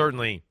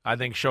certainly, I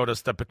think, showed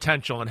us the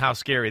potential and how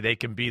scary they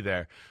can be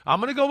there.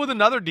 I'm going to go with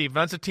another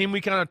defense, a team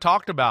we kind of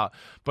talked about,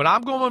 but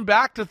I'm going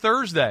back to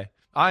Thursday.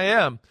 I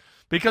am,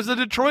 because the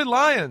Detroit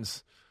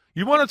Lions.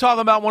 You want to talk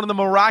about one of the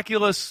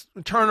miraculous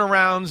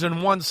turnarounds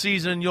in one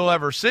season you'll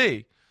ever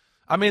see.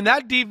 I mean,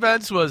 that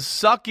defense was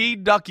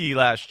sucky-ducky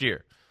last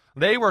year.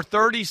 They were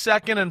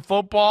 32nd in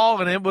football,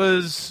 and it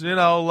was,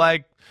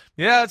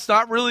 yeah, it's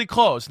not really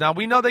close. Now,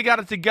 we know they got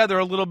it together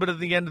a little bit at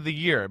the end of the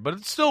year, but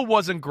it still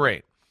wasn't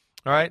great.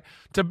 All right?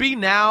 To be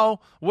now,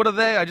 what are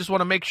they? I just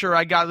want to make sure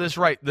I got this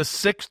right. The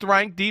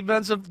 6th-ranked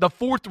defense, the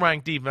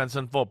 4th-ranked defense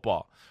in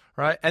football.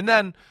 right? And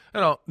then,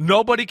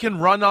 nobody can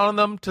run on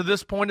them to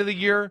this point of the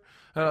year.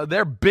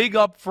 They're big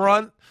up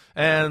front,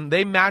 and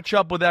they match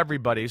up with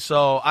everybody.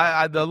 So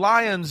the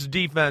Lions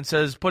defense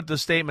has put the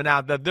statement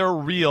out that they're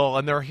real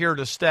and they're here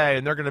to stay,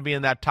 and they're going to be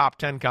in that top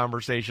 10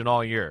 conversation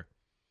all year.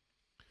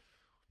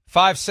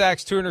 5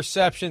 sacks, 2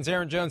 interceptions.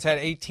 Aaron Jones had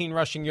 18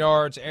 rushing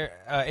yards.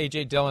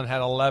 A.J. Dillon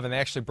had 11. They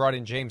actually brought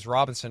in James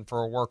Robinson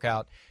for a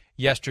workout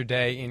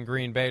yesterday in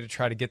Green Bay to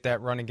try to get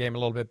that running game a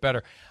little bit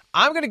better.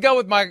 I'm going to go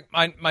with my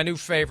new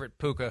favorite,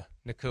 Puka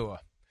Nacua.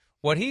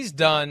 What he's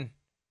done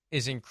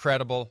is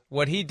incredible.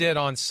 What he did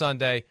on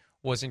Sunday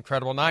was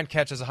incredible. 9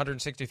 catches,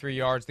 163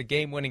 yards, the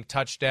game-winning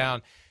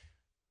touchdown.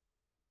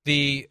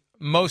 The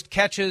most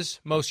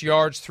catches, most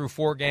yards through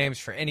 4 games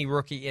for any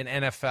rookie in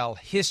NFL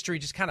history.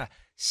 Just kind of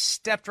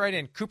stepped right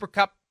in. Cooper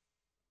Kupp,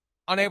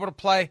 unable to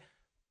play.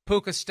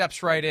 Puka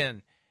steps right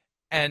in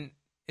and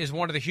is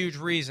one of the huge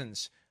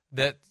reasons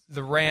that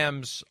the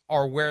Rams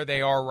are where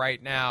they are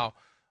right now.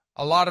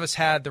 A lot of us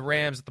had the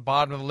Rams at the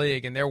bottom of the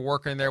league, and they're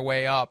working their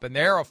way up, and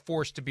they're a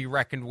force to be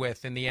reckoned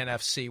with in the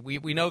NFC.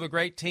 We know the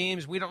great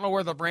teams. We don't know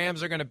where the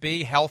Rams are going to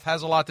be. Health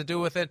has a lot to do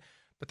with it,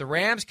 but the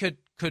Rams could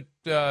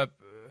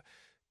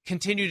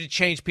continue to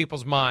change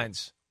people's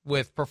minds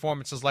with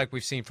performances like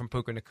we've seen from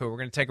Puka Nacua. We're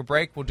going to take a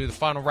break. We'll do the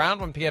final round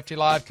when PFT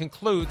Live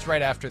concludes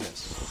right after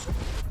this.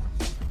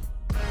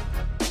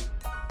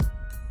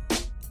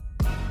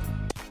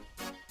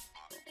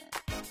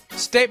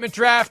 Statement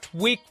draft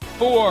week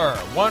 4.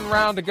 1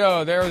 round to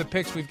go. There are the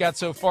picks we've got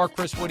so far.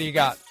 Chris, what do you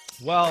got?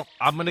 Well,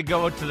 I'm going to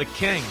go to the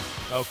King,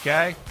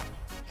 okay?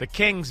 The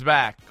King's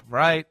back,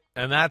 right?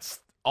 And that's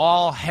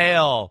all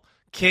hail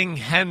King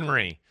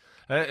Henry.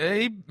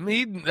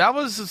 That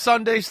was a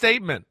Sunday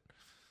statement.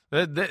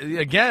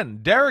 Again,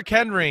 Derrick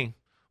Henry,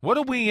 what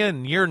are we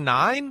in, year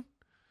 9?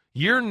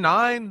 Year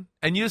 9?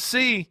 And you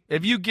see,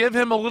 if you give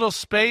him a little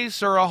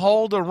space or a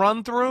hole to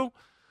run through,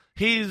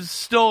 he's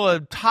still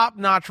a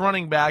top-notch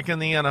running back in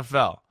the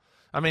NFL.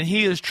 I mean,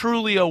 he is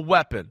truly a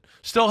weapon.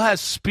 Still has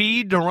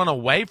speed to run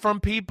away from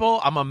people.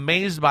 I'm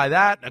amazed by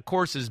that. Of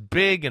course, is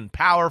big and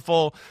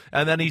powerful,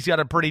 and then he's got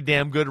a pretty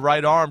damn good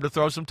right arm to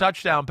throw some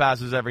touchdown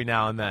passes every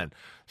now and then.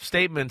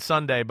 Statement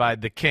Sunday by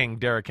the King,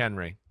 Derrick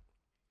Henry.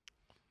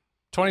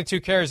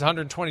 22 carries,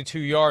 122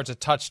 yards, a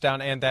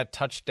touchdown, and that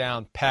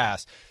touchdown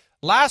pass.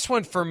 Last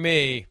one for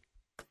me,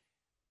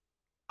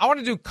 I want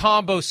to do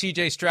combo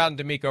C.J. Stroud and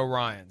DeMeco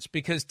Ryans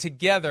because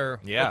together,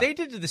 what they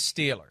did to the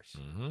Steelers,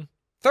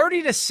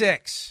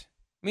 30-6.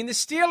 I mean, the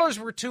Steelers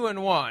were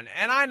 2-1,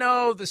 and I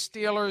know the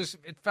Steelers,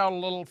 it felt a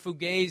little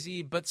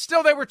fugazi, but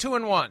still they were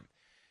 2-1.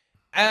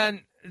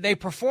 And they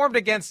performed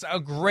against a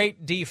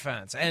great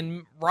defense.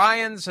 And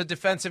Ryan's a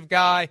defensive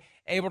guy,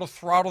 able to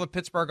throttle the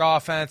Pittsburgh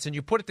offense, and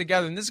you put it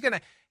together, and this is going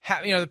to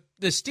have,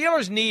 the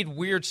Steelers need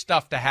weird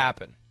stuff to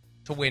happen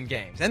to win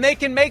games. And they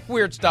can make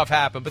weird stuff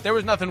happen, but there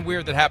was nothing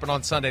weird that happened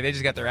on Sunday. They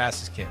just got their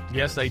asses kicked.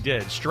 Yes, they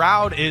did.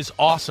 Stroud is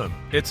awesome.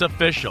 It's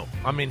official.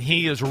 I mean,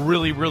 he is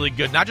really, really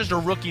good. Not just a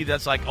rookie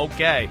that's like,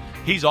 okay,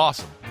 he's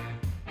awesome.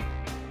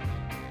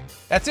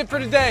 That's it for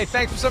today.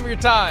 Thanks for some of your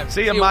time.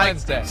 See you, Mike.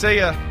 Wednesday. See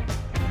ya.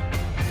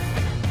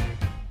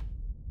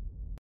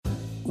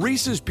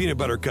 Reese's peanut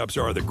butter cups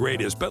are the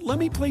greatest, but let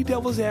me play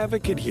devil's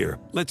advocate here.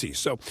 Let's see.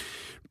 So,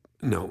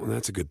 no,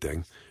 that's a good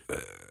thing.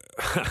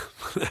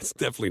 That's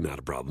definitely not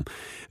a problem.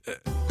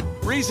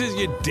 Reese's,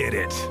 you did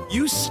it.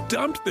 You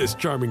stumped this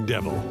charming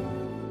devil.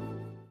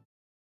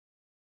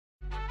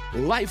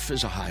 Life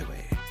is a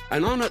highway,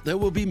 and on it there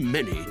will be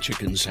many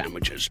chicken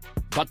sandwiches.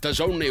 But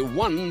there's only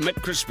one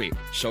McCrispy.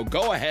 So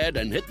go ahead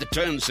and hit the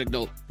turn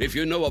signal if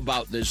you know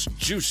about this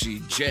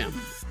juicy gem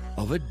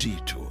of a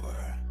detour.